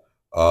 Yeah,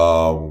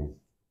 Um,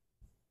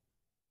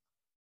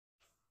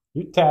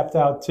 you tapped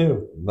out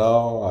too.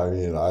 no, I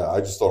mean, I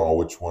just don't know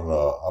which one.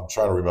 I'm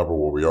trying to remember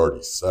what we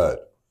already said.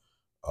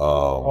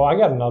 Oh, I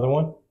got another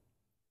one.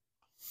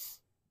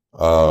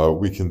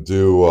 We can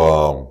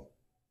do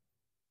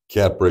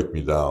Can't Break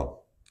Me Down.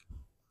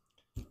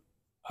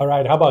 All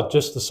right, how about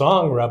just the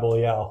song Rebel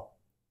Yell?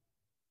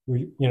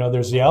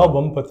 There's the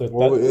album, but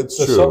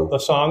the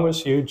song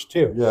was huge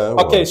too. Yeah.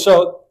 Okay,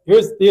 so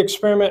here's the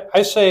experiment.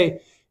 I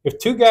say if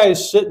two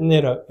guys sitting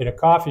in a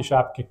coffee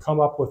shop could come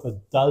up with a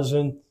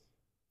dozen,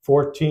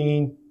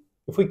 14,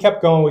 if we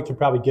kept going, we could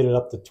probably get it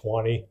up to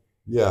 20.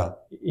 Yeah.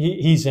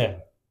 He's in.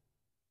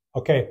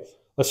 Okay,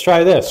 let's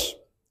try this.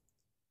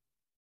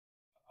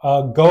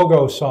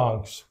 Go-go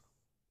songs.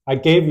 I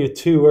gave you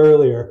two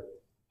earlier.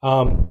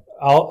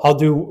 I'll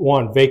do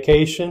one.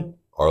 Vacation.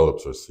 Our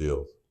Lips Are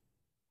Sealed.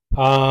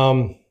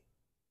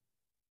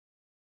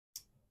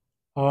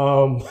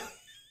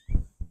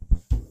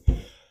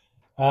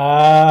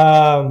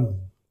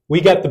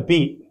 We Got the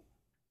Beat.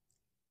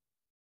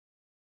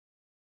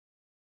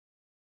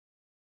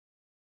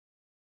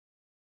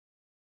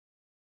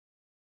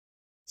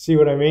 See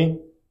what I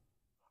mean?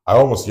 I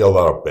almost yelled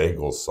out a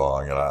Bengals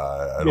song, and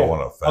I don't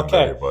want to offend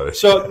anybody.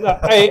 So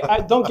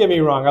I don't get me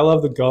wrong. I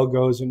love the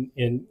Go-Go's, and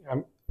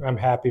I'm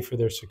happy for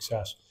their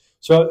success.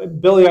 So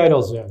Billy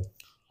Idol's in,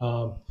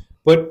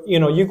 but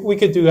we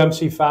could do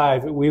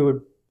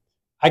MC5.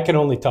 I can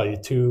only tell you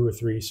 2 or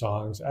 3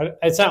 songs.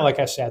 It's not like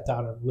I sat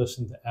down and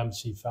listened to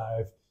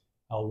MC5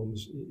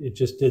 albums. It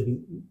just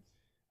didn't.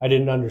 I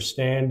didn't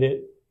understand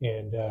it,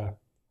 and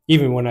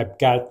even when I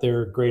got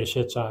their greatest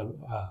hits on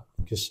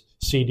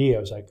CD, I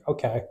was like,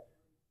 okay.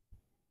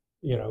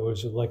 It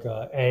was like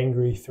a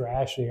angry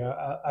thrashing.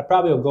 I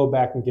probably will go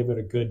back and give it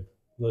a good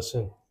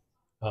listen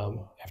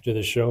after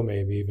the show,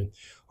 maybe even.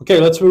 Okay,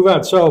 let's move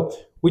on. So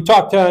we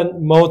talked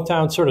on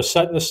Motown, sort of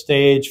setting the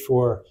stage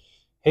for,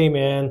 hey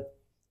man,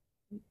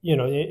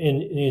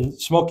 in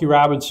Smokey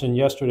Robinson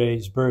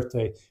yesterday's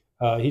birthday,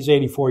 he's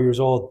 84 years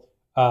old.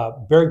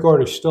 Berry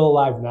Gordy's still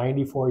alive,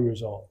 94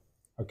 years old.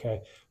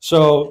 Okay,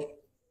 so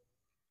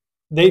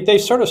they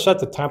sort of set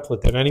the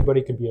template that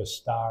anybody could be a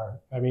star.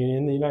 I mean,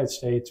 in the United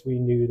States, we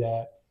knew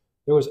that.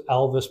 There was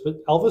Elvis,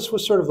 but Elvis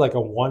was sort of like a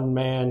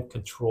one-man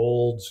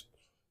controlled,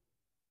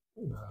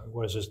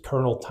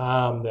 Colonel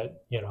Tom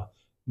that,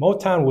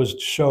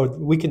 Motown showed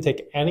we can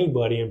take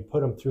anybody and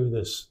put them through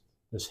this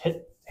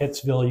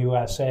Hitsville,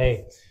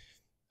 USA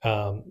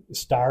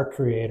star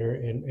creator,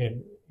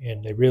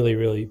 and they really,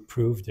 really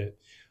proved it.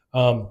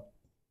 And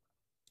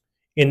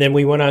then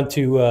we went on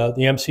to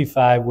the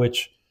MC5,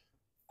 which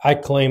I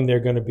claim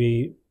they're going to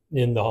be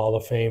in the Hall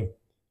of Fame,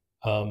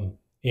 and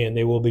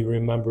they will be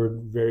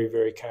remembered very,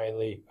 very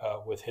kindly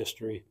with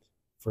history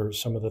for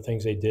some of the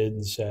things they did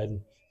and said,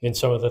 and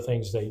some of the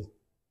things they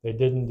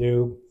didn't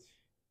do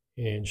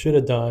and should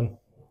have done,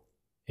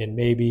 and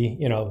maybe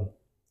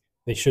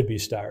they should be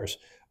stars.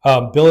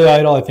 Billy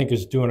Idol, I think,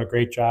 is doing a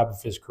great job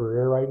of his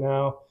career right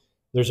now.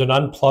 There's an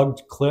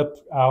unplugged clip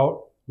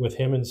out with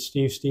him and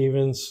Steve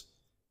Stevens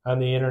on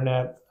the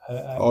internet. He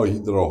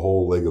did a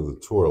whole leg of the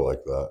tour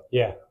like that.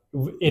 Yeah.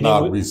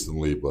 Not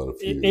recently, but a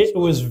few years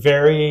ago.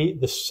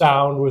 The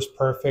sound was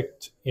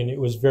perfect, and it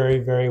was very,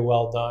 very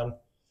well done.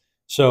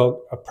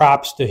 So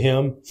props to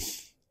him.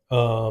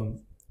 And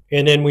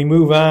then we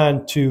move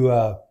on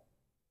to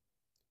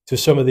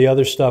some of the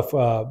other stuff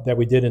that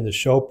we did in the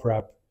show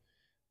prep.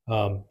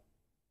 We're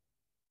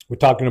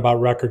talking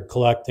about record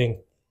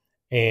collecting,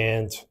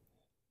 and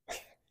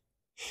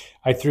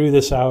I threw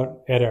this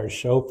out at our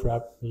show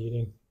prep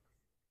meeting,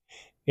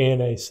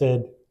 and I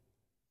said,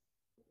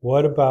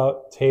 what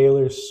about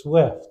Taylor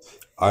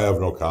Swift? I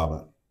have no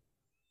comment.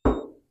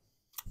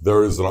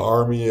 There is an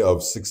army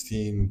of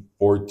 16,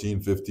 14,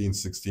 15,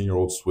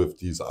 16-year-old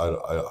Swifties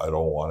I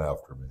don't want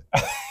after me.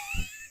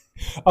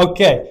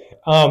 Okay.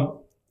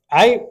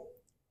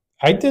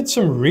 I did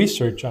some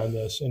research on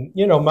this, and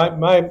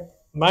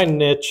my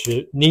niche,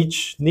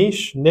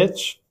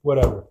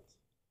 whatever.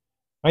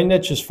 My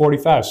niche is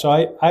 45. So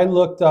I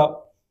looked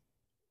up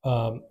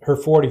her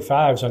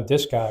 45s on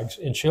Discogs,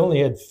 and she only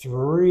had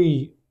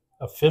 3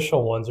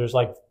 official ones. There's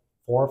like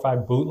 4 or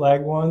 5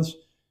 bootleg ones.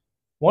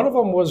 One of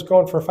them was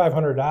going for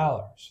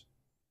 $500.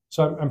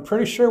 So I'm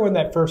pretty sure when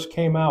that first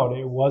came out,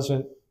 it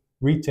wasn't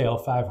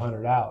retail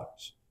 $500.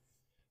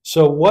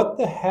 So what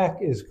the heck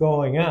is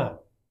going on?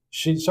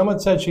 Someone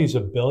said she's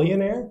a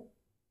billionaire,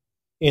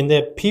 and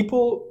that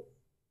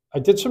I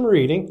did some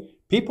reading,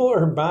 people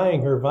are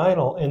buying her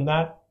vinyl and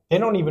they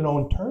don't even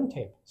own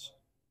turntables.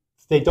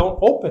 They don't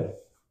open it.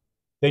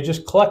 They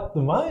just collect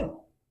the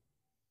vinyl.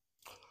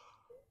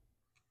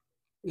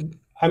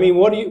 I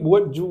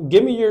mean,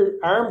 give me your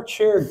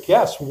armchair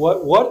guess.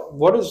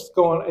 What is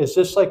going on? Is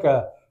this like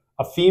a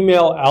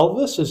female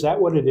Elvis? Is that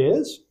what it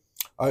is?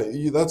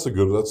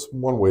 That's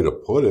one way to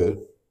put it.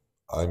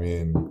 I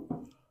mean,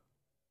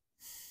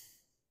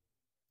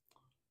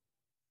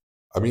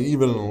 I mean,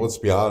 even let's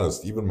be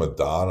honest, even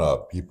Madonna,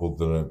 people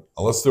didn't,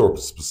 unless they were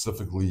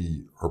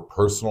specifically her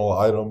personal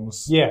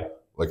items. Yeah.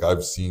 Like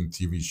I've seen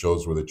TV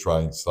shows where they try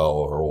and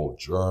sell her old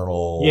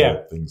journal,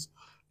 Yeah. things.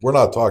 We're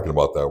not talking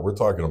about that. We're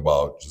talking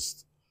about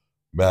just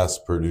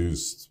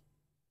mass-produced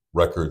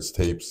records,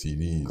 tapes,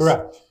 CDs.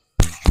 Correct.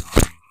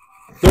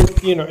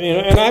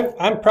 And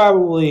I'm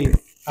probably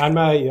on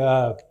my,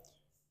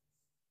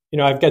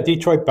 I've got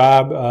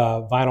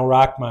DetroitBob, Vinyl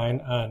Rock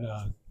Mine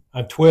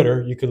on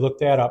Twitter. You could look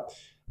that up.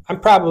 I'm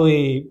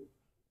probably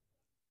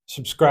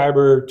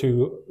subscriber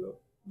to,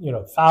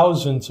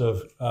 thousands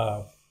of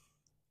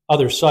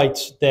other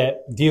sites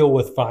that deal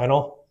with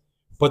vinyl.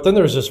 But then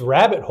there's this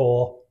rabbit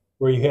hole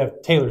where you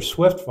have Taylor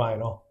Swift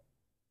vinyl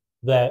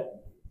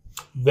that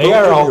they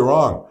are all... Don't get me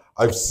wrong.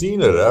 I've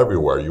seen it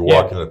everywhere. You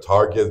walk into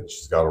Target,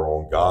 she's got her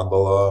own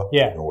gondola,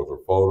 with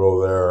her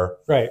photo there.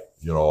 Right.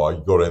 You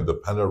go to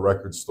independent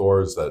record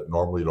stores that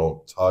normally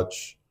don't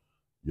touch,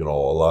 a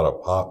lot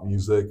of pop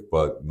music,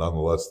 but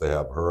nonetheless, they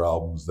have her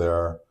albums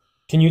there.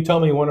 Can you tell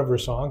me one of her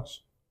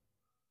songs?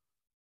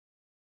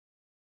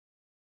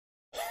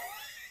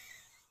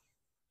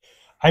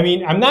 I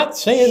mean, I'm not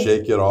saying...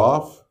 Shake It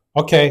Off?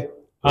 Okay.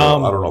 I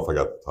don't know if I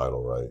got the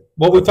title right.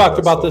 Well, we talked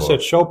about this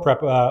at show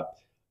prep.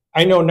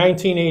 I know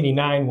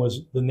 1989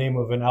 was the name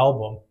of an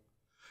album.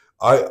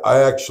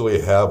 I actually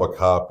have a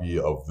copy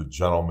of the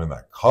gentleman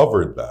that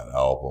covered that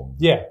album.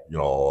 Yeah.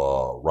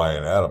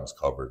 Ryan Adams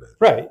covered it.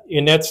 Right.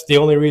 And that's the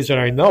only reason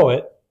I know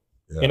it.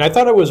 Yeah. And I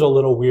thought it was a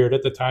little weird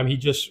at the time. He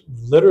just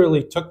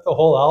literally took the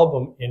whole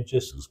album and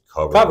just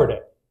covered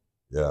it.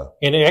 Yeah.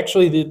 And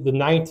actually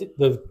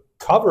the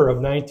cover of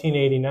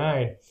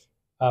 1989,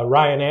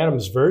 Ryan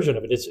Adams' version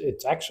of it,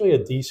 it's actually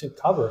a decent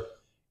cover.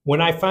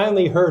 When I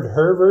finally heard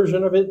her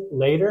version of it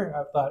later,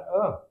 I thought,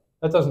 oh,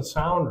 that doesn't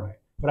sound right.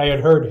 But I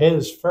had heard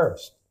his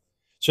first.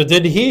 So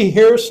did he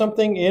hear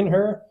something in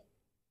her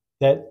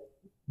that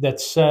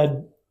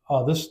said,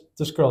 oh,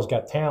 this girl's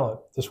got talent.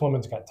 This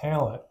woman's got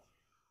talent?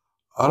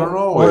 I don't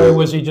know. Or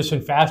was he just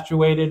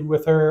infatuated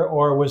with her?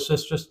 Or was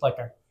this just like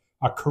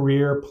a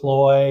career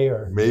ploy?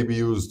 Or maybe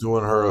he was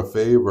doing her a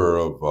favor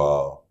of,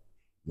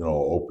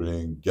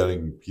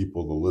 getting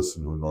people to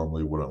listen who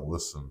normally wouldn't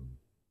listen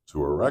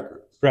to her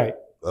records. Right.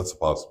 That's a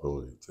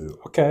possibility too.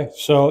 Okay.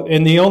 So,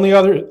 and the only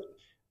other,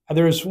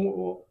 there's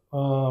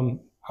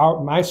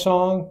our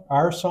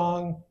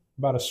song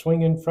about a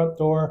swinging front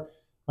door.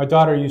 My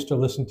daughter used to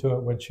listen to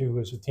it when she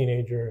was a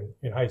teenager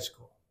in high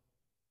school,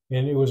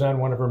 and it was on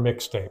one of her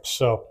mixtapes.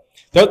 So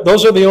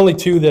those are the only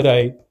two that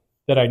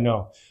I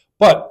know.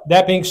 But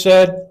that being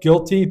said,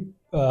 guilty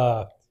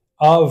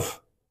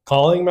of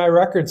calling my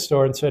record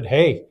store and said,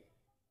 "Hey,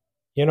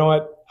 you know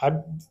what?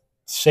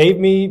 Save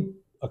me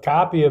a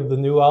copy of the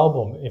new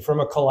album." And from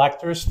a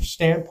collector's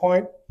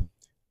standpoint,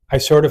 I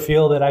sort of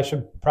feel that I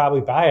should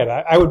probably buy it.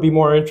 I would be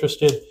more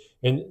interested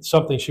in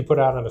something she put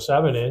out on a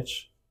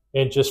 7-inch,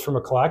 and just from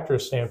a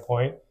collector's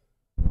standpoint,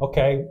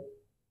 okay,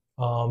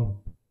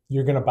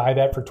 you're going to buy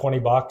that for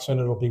 $20 and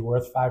it'll be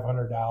worth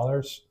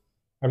 $500.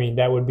 I mean,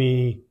 that would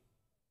be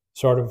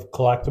sort of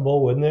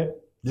collectible, wouldn't it?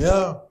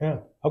 Yeah. Yeah.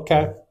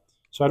 Okay.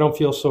 So I don't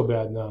feel so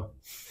bad now.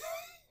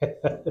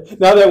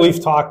 Now that we've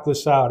talked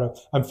this out,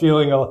 I'm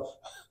feeling a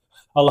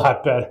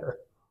lot better.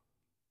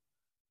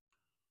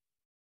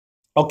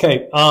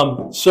 Okay,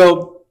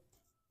 so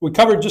we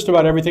covered just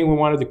about everything we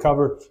wanted to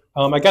cover.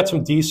 I got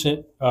some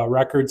decent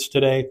records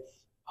today.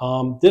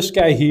 This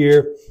guy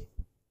here,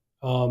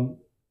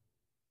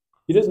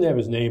 he doesn't have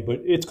his name,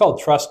 but it's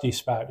called Trusty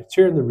Spot. It's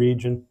here in the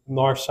region,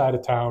 north side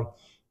of town,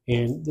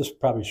 and this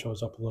probably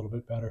shows up a little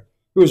bit better.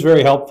 It was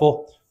very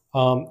helpful.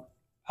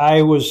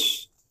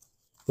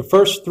 The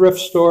first thrift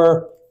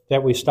store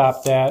that we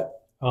stopped at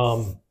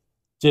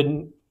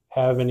didn't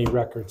have any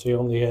records. They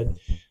only had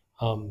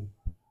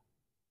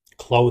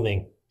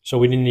clothing, so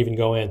we didn't even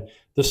go in.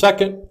 The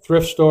second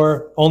thrift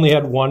store only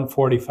had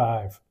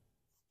 145,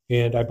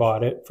 and I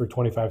bought it for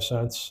 25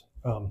 cents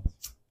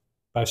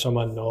by some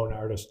unknown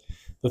artist.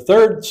 The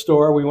third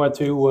store we went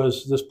to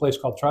was this place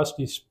called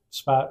Trusty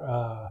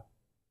Spot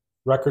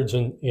Records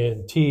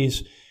and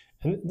Tees.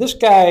 And this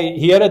guy,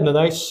 he had a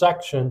nice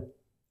section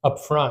up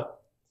front,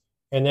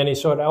 and then he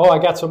said, oh, I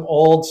got some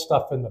old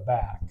stuff in the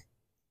back.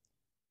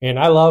 And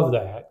I love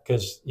that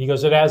because he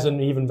goes, it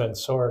hasn't even been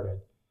sorted.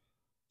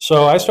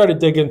 So I started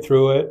digging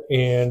through it,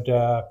 and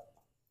I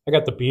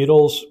got the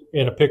Beatles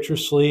in a picture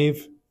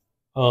sleeve.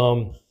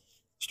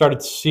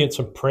 Started seeing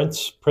some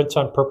prints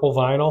on purple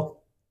vinyl.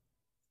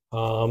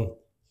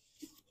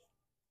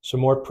 Some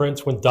more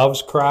prints, When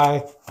Doves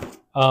Cry.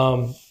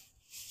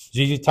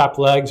 ZZ Top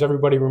Legs,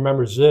 everybody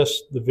remembers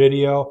this, the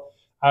video.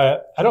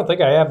 I don't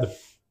think I have the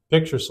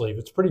picture sleeve.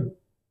 It's pretty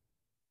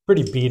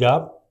beat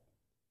up,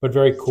 but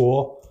very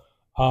cool.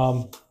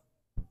 I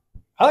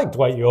like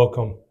Dwight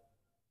Yoakam.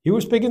 He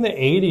was big in the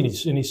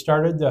 80s, and he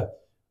started to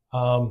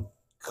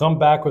come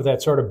back with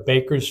that sort of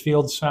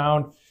Bakersfield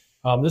sound.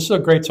 This is a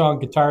great song,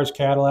 Guitars,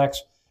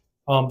 Cadillacs.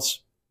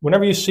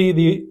 Whenever you see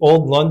the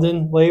old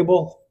London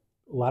label,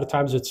 a lot of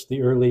times it's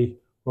the early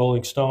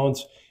Rolling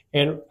Stones.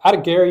 And out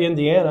of Gary,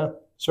 Indiana,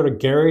 sort of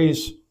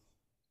Gary's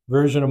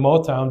version of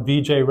Motown,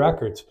 VJ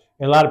Records.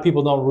 And a lot of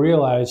people don't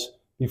realize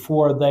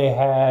before they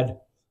had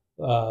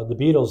the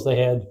Beatles, they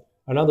had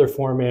another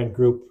four-man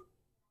group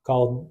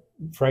called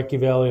Frankie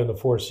Valli and the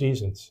Four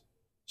Seasons.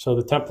 So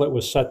the template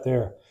was set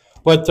there.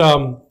 But,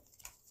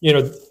 you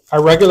know,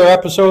 our regular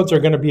episodes are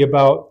going to be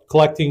about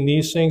collecting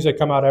these things that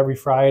come out every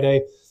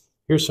Friday.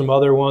 Here's some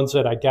other ones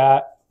that I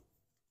got.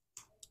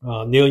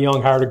 Neil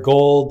Young, Heart of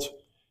Gold,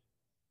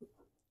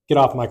 Get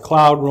Off My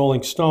Cloud,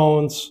 Rolling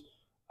Stones.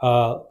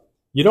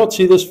 You don't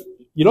see this.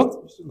 You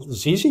don't.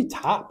 ZZ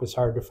Top is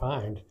hard to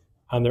find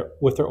on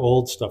with their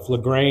old stuff.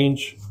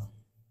 LaGrange,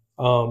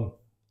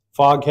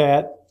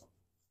 Foghat,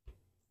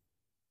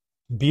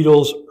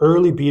 Beatles,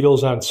 early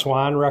Beatles on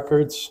Swan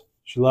Records.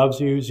 She Loves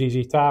You,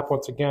 ZZ Top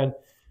once again.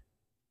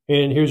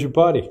 And here's your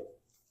buddy,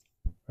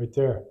 right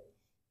there.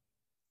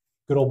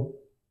 Good old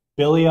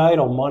Billy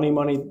Idol, Money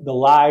Money, the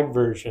live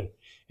version.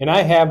 And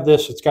I have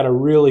this. It's got a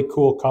really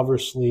cool cover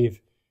sleeve,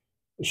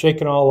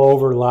 shaking all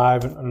over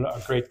live, and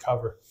a great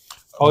cover.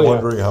 I'm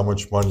wondering how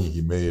much money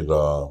he made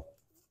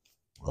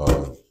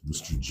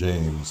Mr.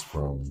 James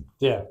from...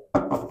 Yeah,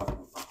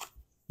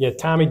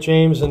 Tommy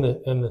James and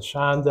the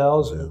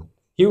Shondells. Yeah.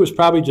 He was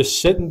probably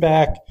just sitting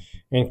back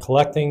and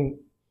collecting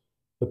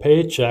the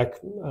paycheck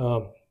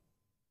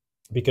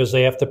because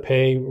they have to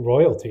pay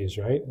royalties,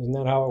 right? Isn't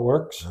that how it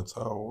works? That's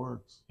how it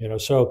works. You know,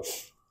 so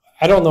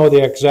I don't know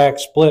the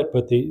exact split,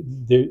 but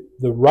the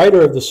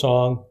writer of the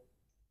song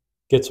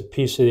gets a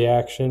piece of the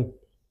action,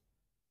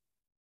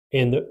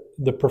 and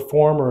the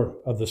performer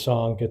of the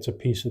song gets a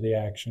piece of the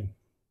action.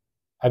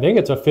 I think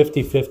it's a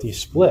 50-50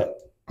 split,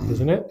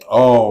 isn't it?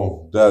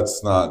 Oh,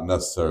 that's not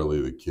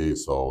necessarily the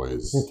case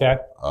always. Okay.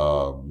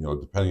 You know,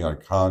 depending on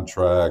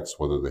contracts,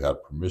 whether they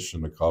had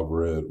permission to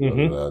cover it,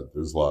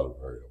 there's a lot of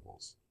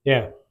variables.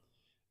 Yeah.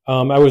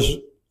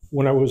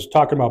 When I was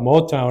talking about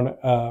Motown,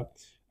 I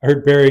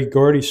heard Barry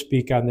Gordy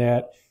speak on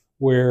that,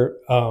 where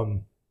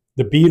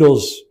the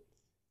Beatles,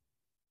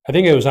 I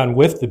think it was on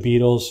With the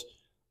Beatles,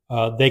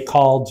 they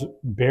called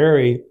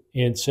Barry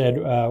and said,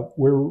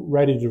 we're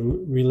ready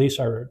to release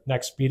our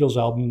next Beatles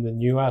album in the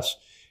U.S.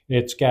 And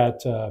it's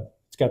got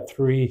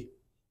 3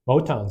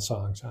 Motown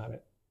songs on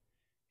it.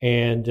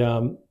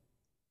 And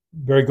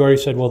Barry Gordy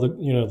said, well,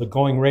 the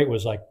going rate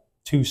was like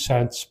 2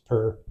 cents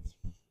per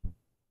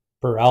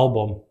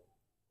album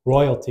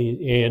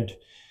royalty. And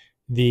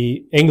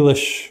the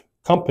English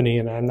company,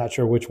 and I'm not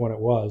sure which one it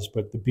was,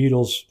 but the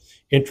Beatles'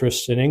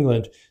 interests in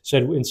England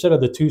said, instead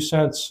of the 2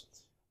 cents,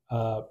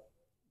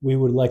 we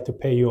would like to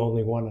pay you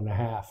only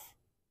 1.5.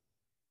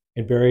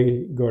 And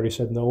Barry Gordy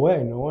said, no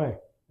way, no way.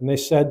 And they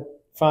said,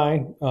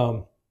 fine,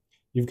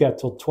 you've got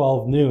till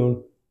 12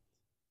 noon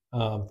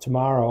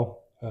tomorrow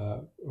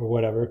or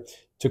whatever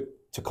to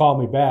call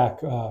me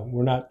back.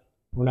 We're not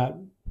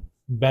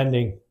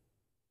bending.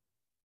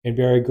 And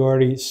Barry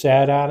Gordy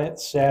sat on it,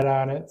 sat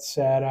on it,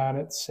 sat on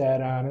it,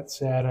 sat on it,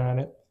 sat on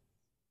it.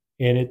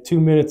 And at 2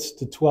 minutes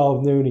to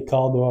 12 noon, he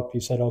called them up. He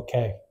said,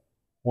 okay,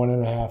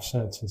 1.5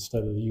 cents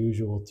instead of the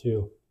usual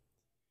 2.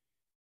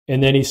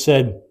 And then he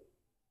said,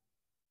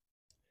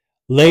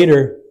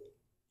 later,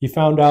 he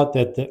found out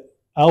that the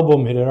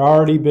album had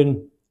already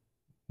been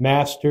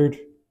mastered,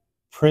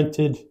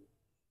 printed,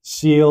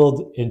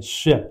 sealed, and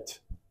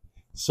shipped.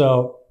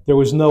 So there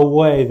was no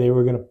way they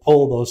were going to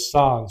pull those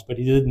songs, but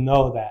he didn't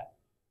know that.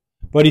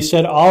 But he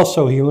said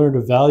also he learned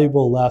a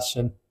valuable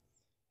lesson.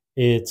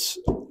 It's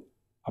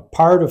a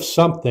part of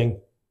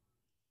something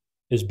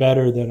is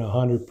better than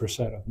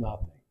 100% of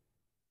nothing.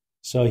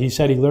 So he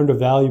said he learned a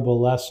valuable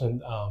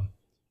lesson.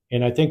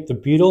 And I think the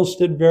Beatles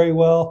did very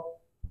well,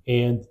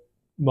 and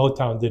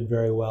Motown did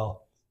very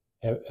well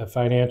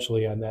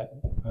financially on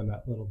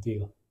that little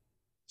deal.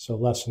 So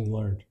lesson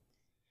learned.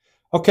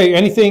 Okay,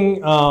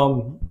 anything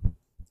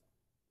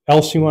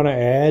else you want to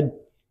add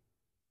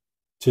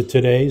to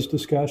today's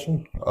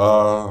discussion?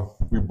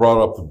 We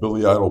brought up the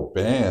Billy Idol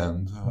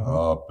band.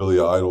 Billy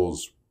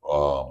Idol's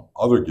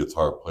other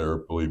guitar player,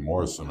 Billy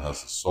Morrison,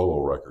 has a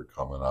solo record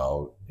coming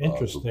out.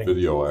 Interesting. The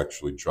video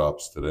actually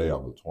drops today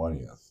on the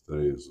 20th.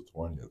 Today is the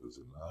 20th, is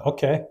it not?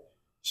 Okay.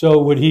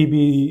 So would he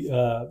be,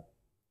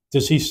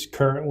 does he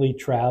currently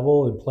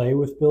travel and play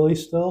with Billy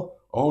still?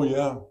 Oh,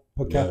 yeah.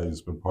 Okay. Yeah,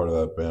 he's been part of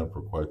that band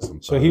for quite some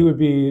time. So he would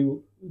be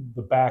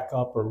the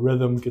backup or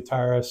rhythm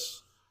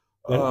guitarist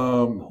that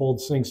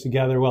holds things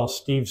together while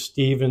Steve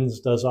Stevens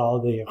does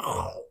all the...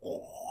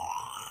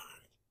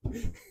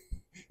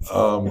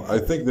 I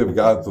think they've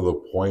gotten to the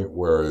point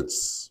where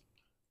it's,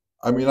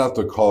 I mean, not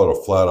to call it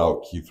a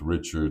flat-out Keith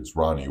Richards,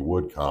 Ronnie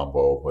Wood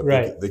combo, but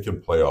right. they can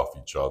play off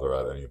each other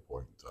at any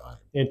point in time.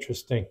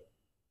 Interesting.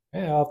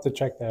 Yeah, I'll have to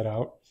check that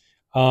out.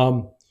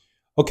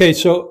 Okay,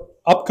 so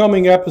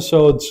upcoming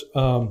episodes,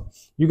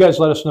 you guys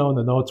let us know in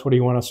the notes what do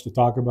you want us to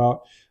talk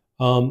about.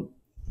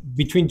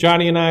 Between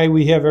Johnny and I,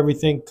 we have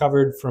everything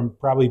covered from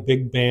probably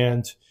big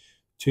band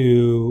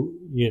to,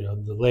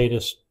 the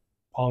latest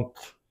punk,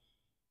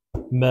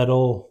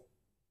 metal.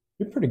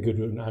 You're pretty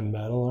good on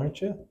metal,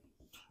 aren't you?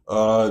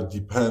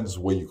 Depends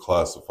what you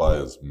classify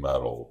as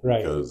metal.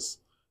 Right. Because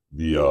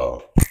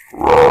the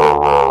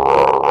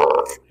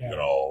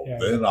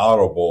the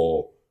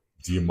inaudible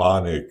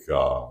demonic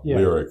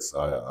lyrics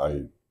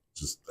I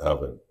just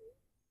haven't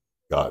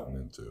gotten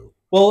into.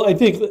 Well, I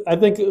think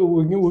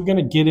we're going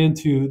to get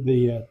into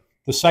the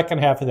second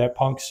half of that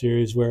punk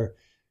series where,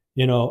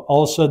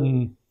 all of a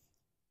sudden,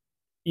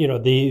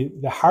 the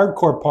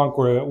hardcore punk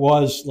where it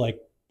was like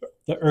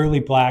the early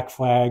Black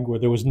Flag where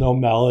there was no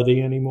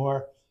melody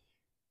anymore.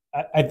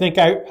 I think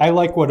I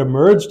like what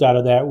emerged out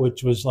of that,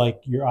 which was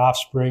like your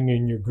Offspring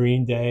and your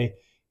Green Day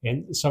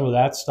and some of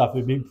that stuff.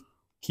 It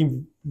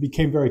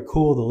became very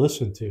cool to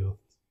listen to.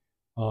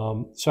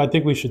 So I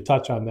think we should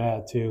touch on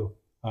that too.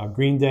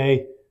 Green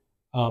Day,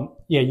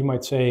 you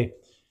might say,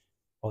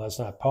 well, that's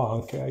not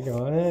punk. I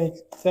go,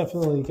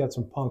 definitely got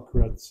some punk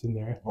roots in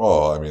there.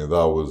 Well, I mean,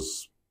 that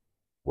was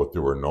what they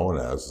were known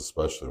as,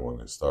 especially when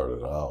they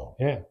started out.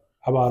 Yeah.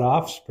 How about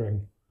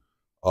Offspring?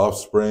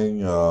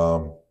 Offspring,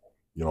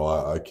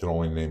 I can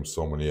only name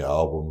so many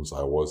albums.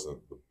 I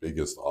wasn't the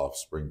biggest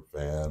Offspring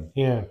fan.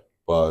 Yeah.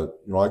 But,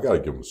 I got to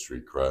give them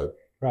street cred.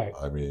 Right.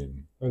 I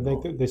mean.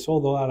 They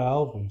sold a lot of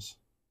albums.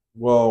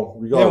 Well,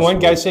 one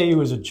guy say he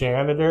was a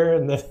janitor,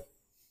 and then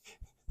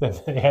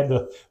they had to.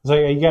 It was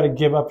like, you got to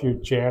give up your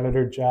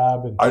janitor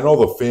job. And I know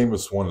the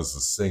famous one is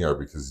the singer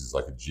because he's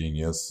like a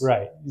genius.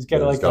 Right. He's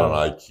got an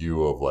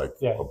IQ of like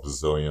a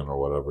bazillion or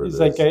whatever. He's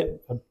like a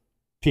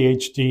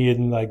PhD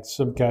in like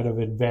some kind of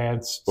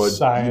advanced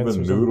science.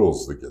 Even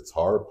Noodles, the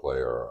guitar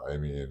player, I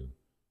mean,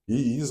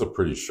 he's a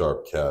pretty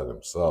sharp cat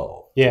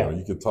himself. Yeah.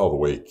 You can tell the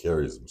way he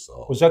carries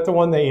himself. Was that the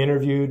one they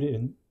interviewed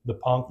in the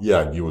punk?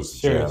 Yeah, and he was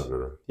the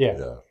janitor.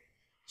 Yeah.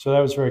 So that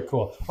was very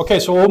cool. Okay,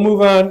 so we'll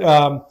move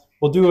on.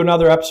 We'll do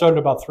another episode in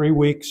about 3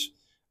 weeks.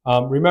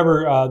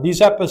 Remember, these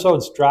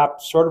episodes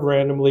drop sort of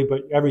randomly,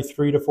 but every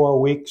 3 to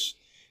 4 weeks.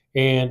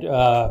 And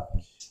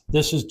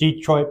this is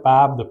Detroit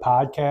Bob, the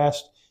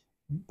podcast.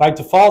 By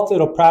default,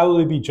 it'll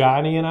probably be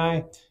Johnny and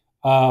I.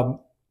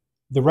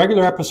 The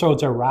regular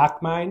episodes are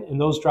Rock Mine, and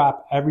those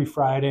drop every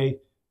Friday.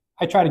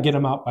 I try to get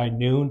them out by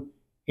noon,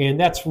 and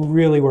that's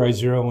really where I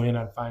zero in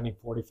on finding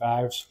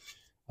 45s.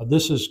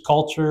 This is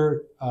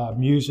culture,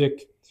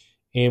 music,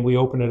 and we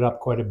open it up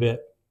quite a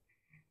bit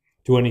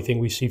to anything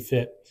we see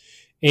fit.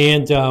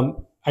 And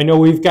I know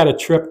we've got a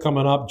trip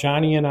coming up.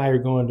 Johnny and I are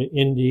going to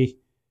Indy,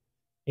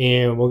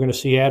 and we're going to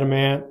see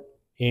Adamant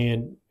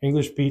and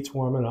English Beats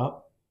warming up.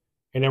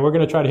 And then we're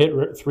going to try to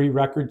hit 3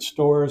 record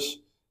stores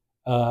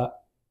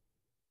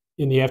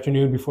in the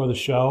afternoon before the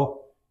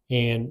show,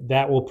 and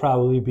that will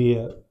probably be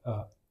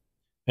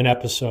an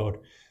episode.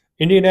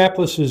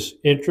 Indianapolis is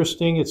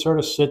interesting. It sort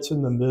of sits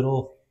in the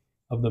middle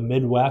of the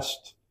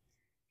Midwest,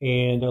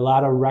 and a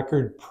lot of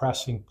record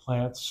pressing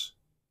plants.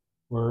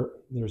 Where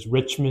there's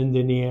Richmond,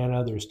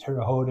 Indiana. There's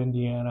Terre Haute,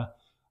 Indiana.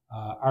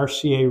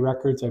 RCA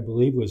Records, I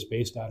believe, was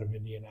based out of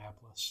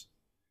Indianapolis.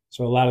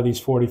 So a lot of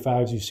these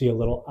 45s, you see a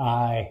little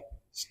I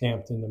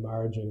stamped in the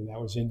margin.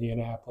 That was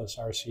Indianapolis,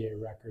 RCA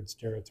Records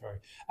territory.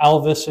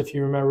 Elvis, if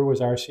you remember,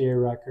 was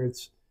RCA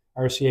Records.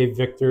 RCA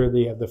Victor,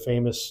 the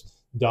famous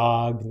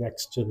dog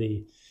next to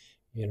the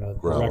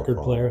record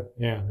player.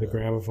 Yeah, the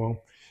gramophone.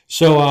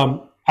 So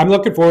I'm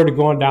looking forward to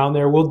going down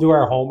there. We'll do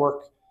our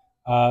homework.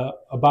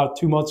 About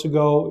 2 months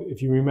ago,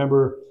 if you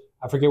remember,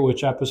 I forget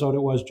which episode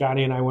it was,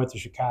 Johnny and I went to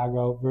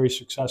Chicago. Very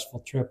successful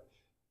trip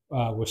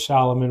with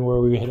Solomon where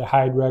we hit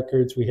Hyde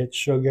Records, we hit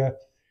Sugar.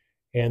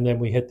 And then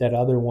we hit that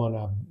other one.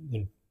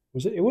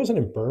 It wasn't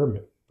in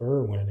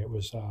Berwyn. It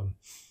was,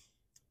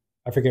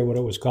 I forget what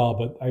it was called,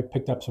 but I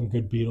picked up some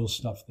good Beatles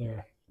stuff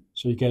there.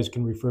 So you guys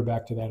can refer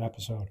back to that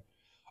episode.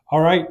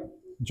 All right,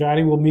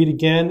 Johnny, we'll meet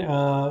again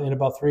in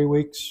about 3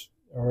 weeks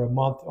or a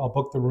month. I'll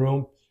book the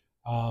room.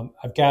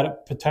 I've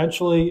got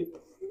potentially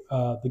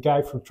the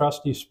guy from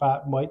Trusty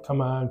Spot might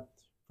come on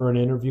for an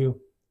interview.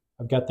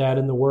 I've got that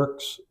in the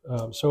works.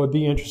 So it'd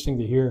be interesting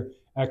to hear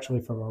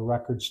actually from a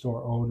record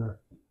store owner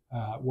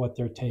what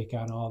their take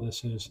on all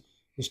this is.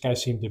 This guy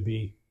seemed to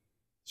be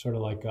sort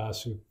of like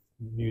us, a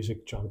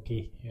music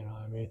junkie, you know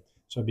what I mean?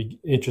 So it'd be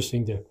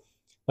interesting to,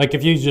 like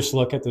if you just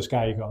look at this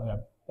guy, you go, yeah,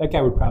 that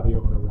guy would probably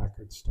own a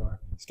record store.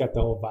 He's got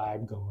the whole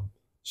vibe going.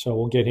 So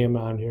we'll get him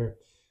on here.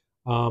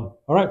 All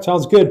right,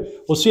 sounds good.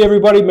 We'll see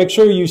everybody. Make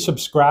sure you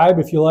subscribe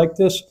if you like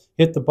this.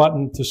 Hit the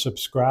button to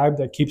subscribe.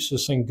 That keeps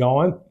this thing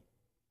going.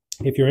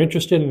 If you're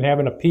interested in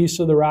having a piece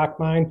of the Rock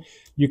Mine,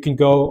 you can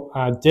go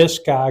on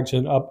Discogs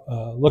and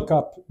look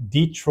up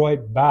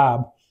Detroit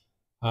Bob.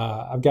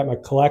 I've got my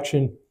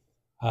collection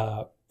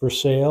for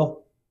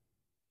sale.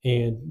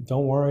 And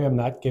don't worry, I'm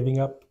not giving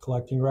up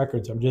collecting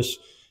records. I'm just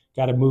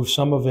got to move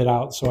some of it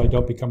out so I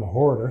don't become a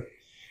hoarder.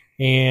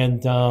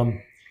 And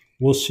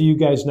we'll see you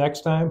guys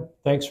next time.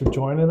 Thanks for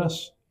joining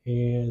us,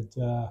 and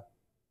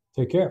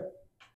take care.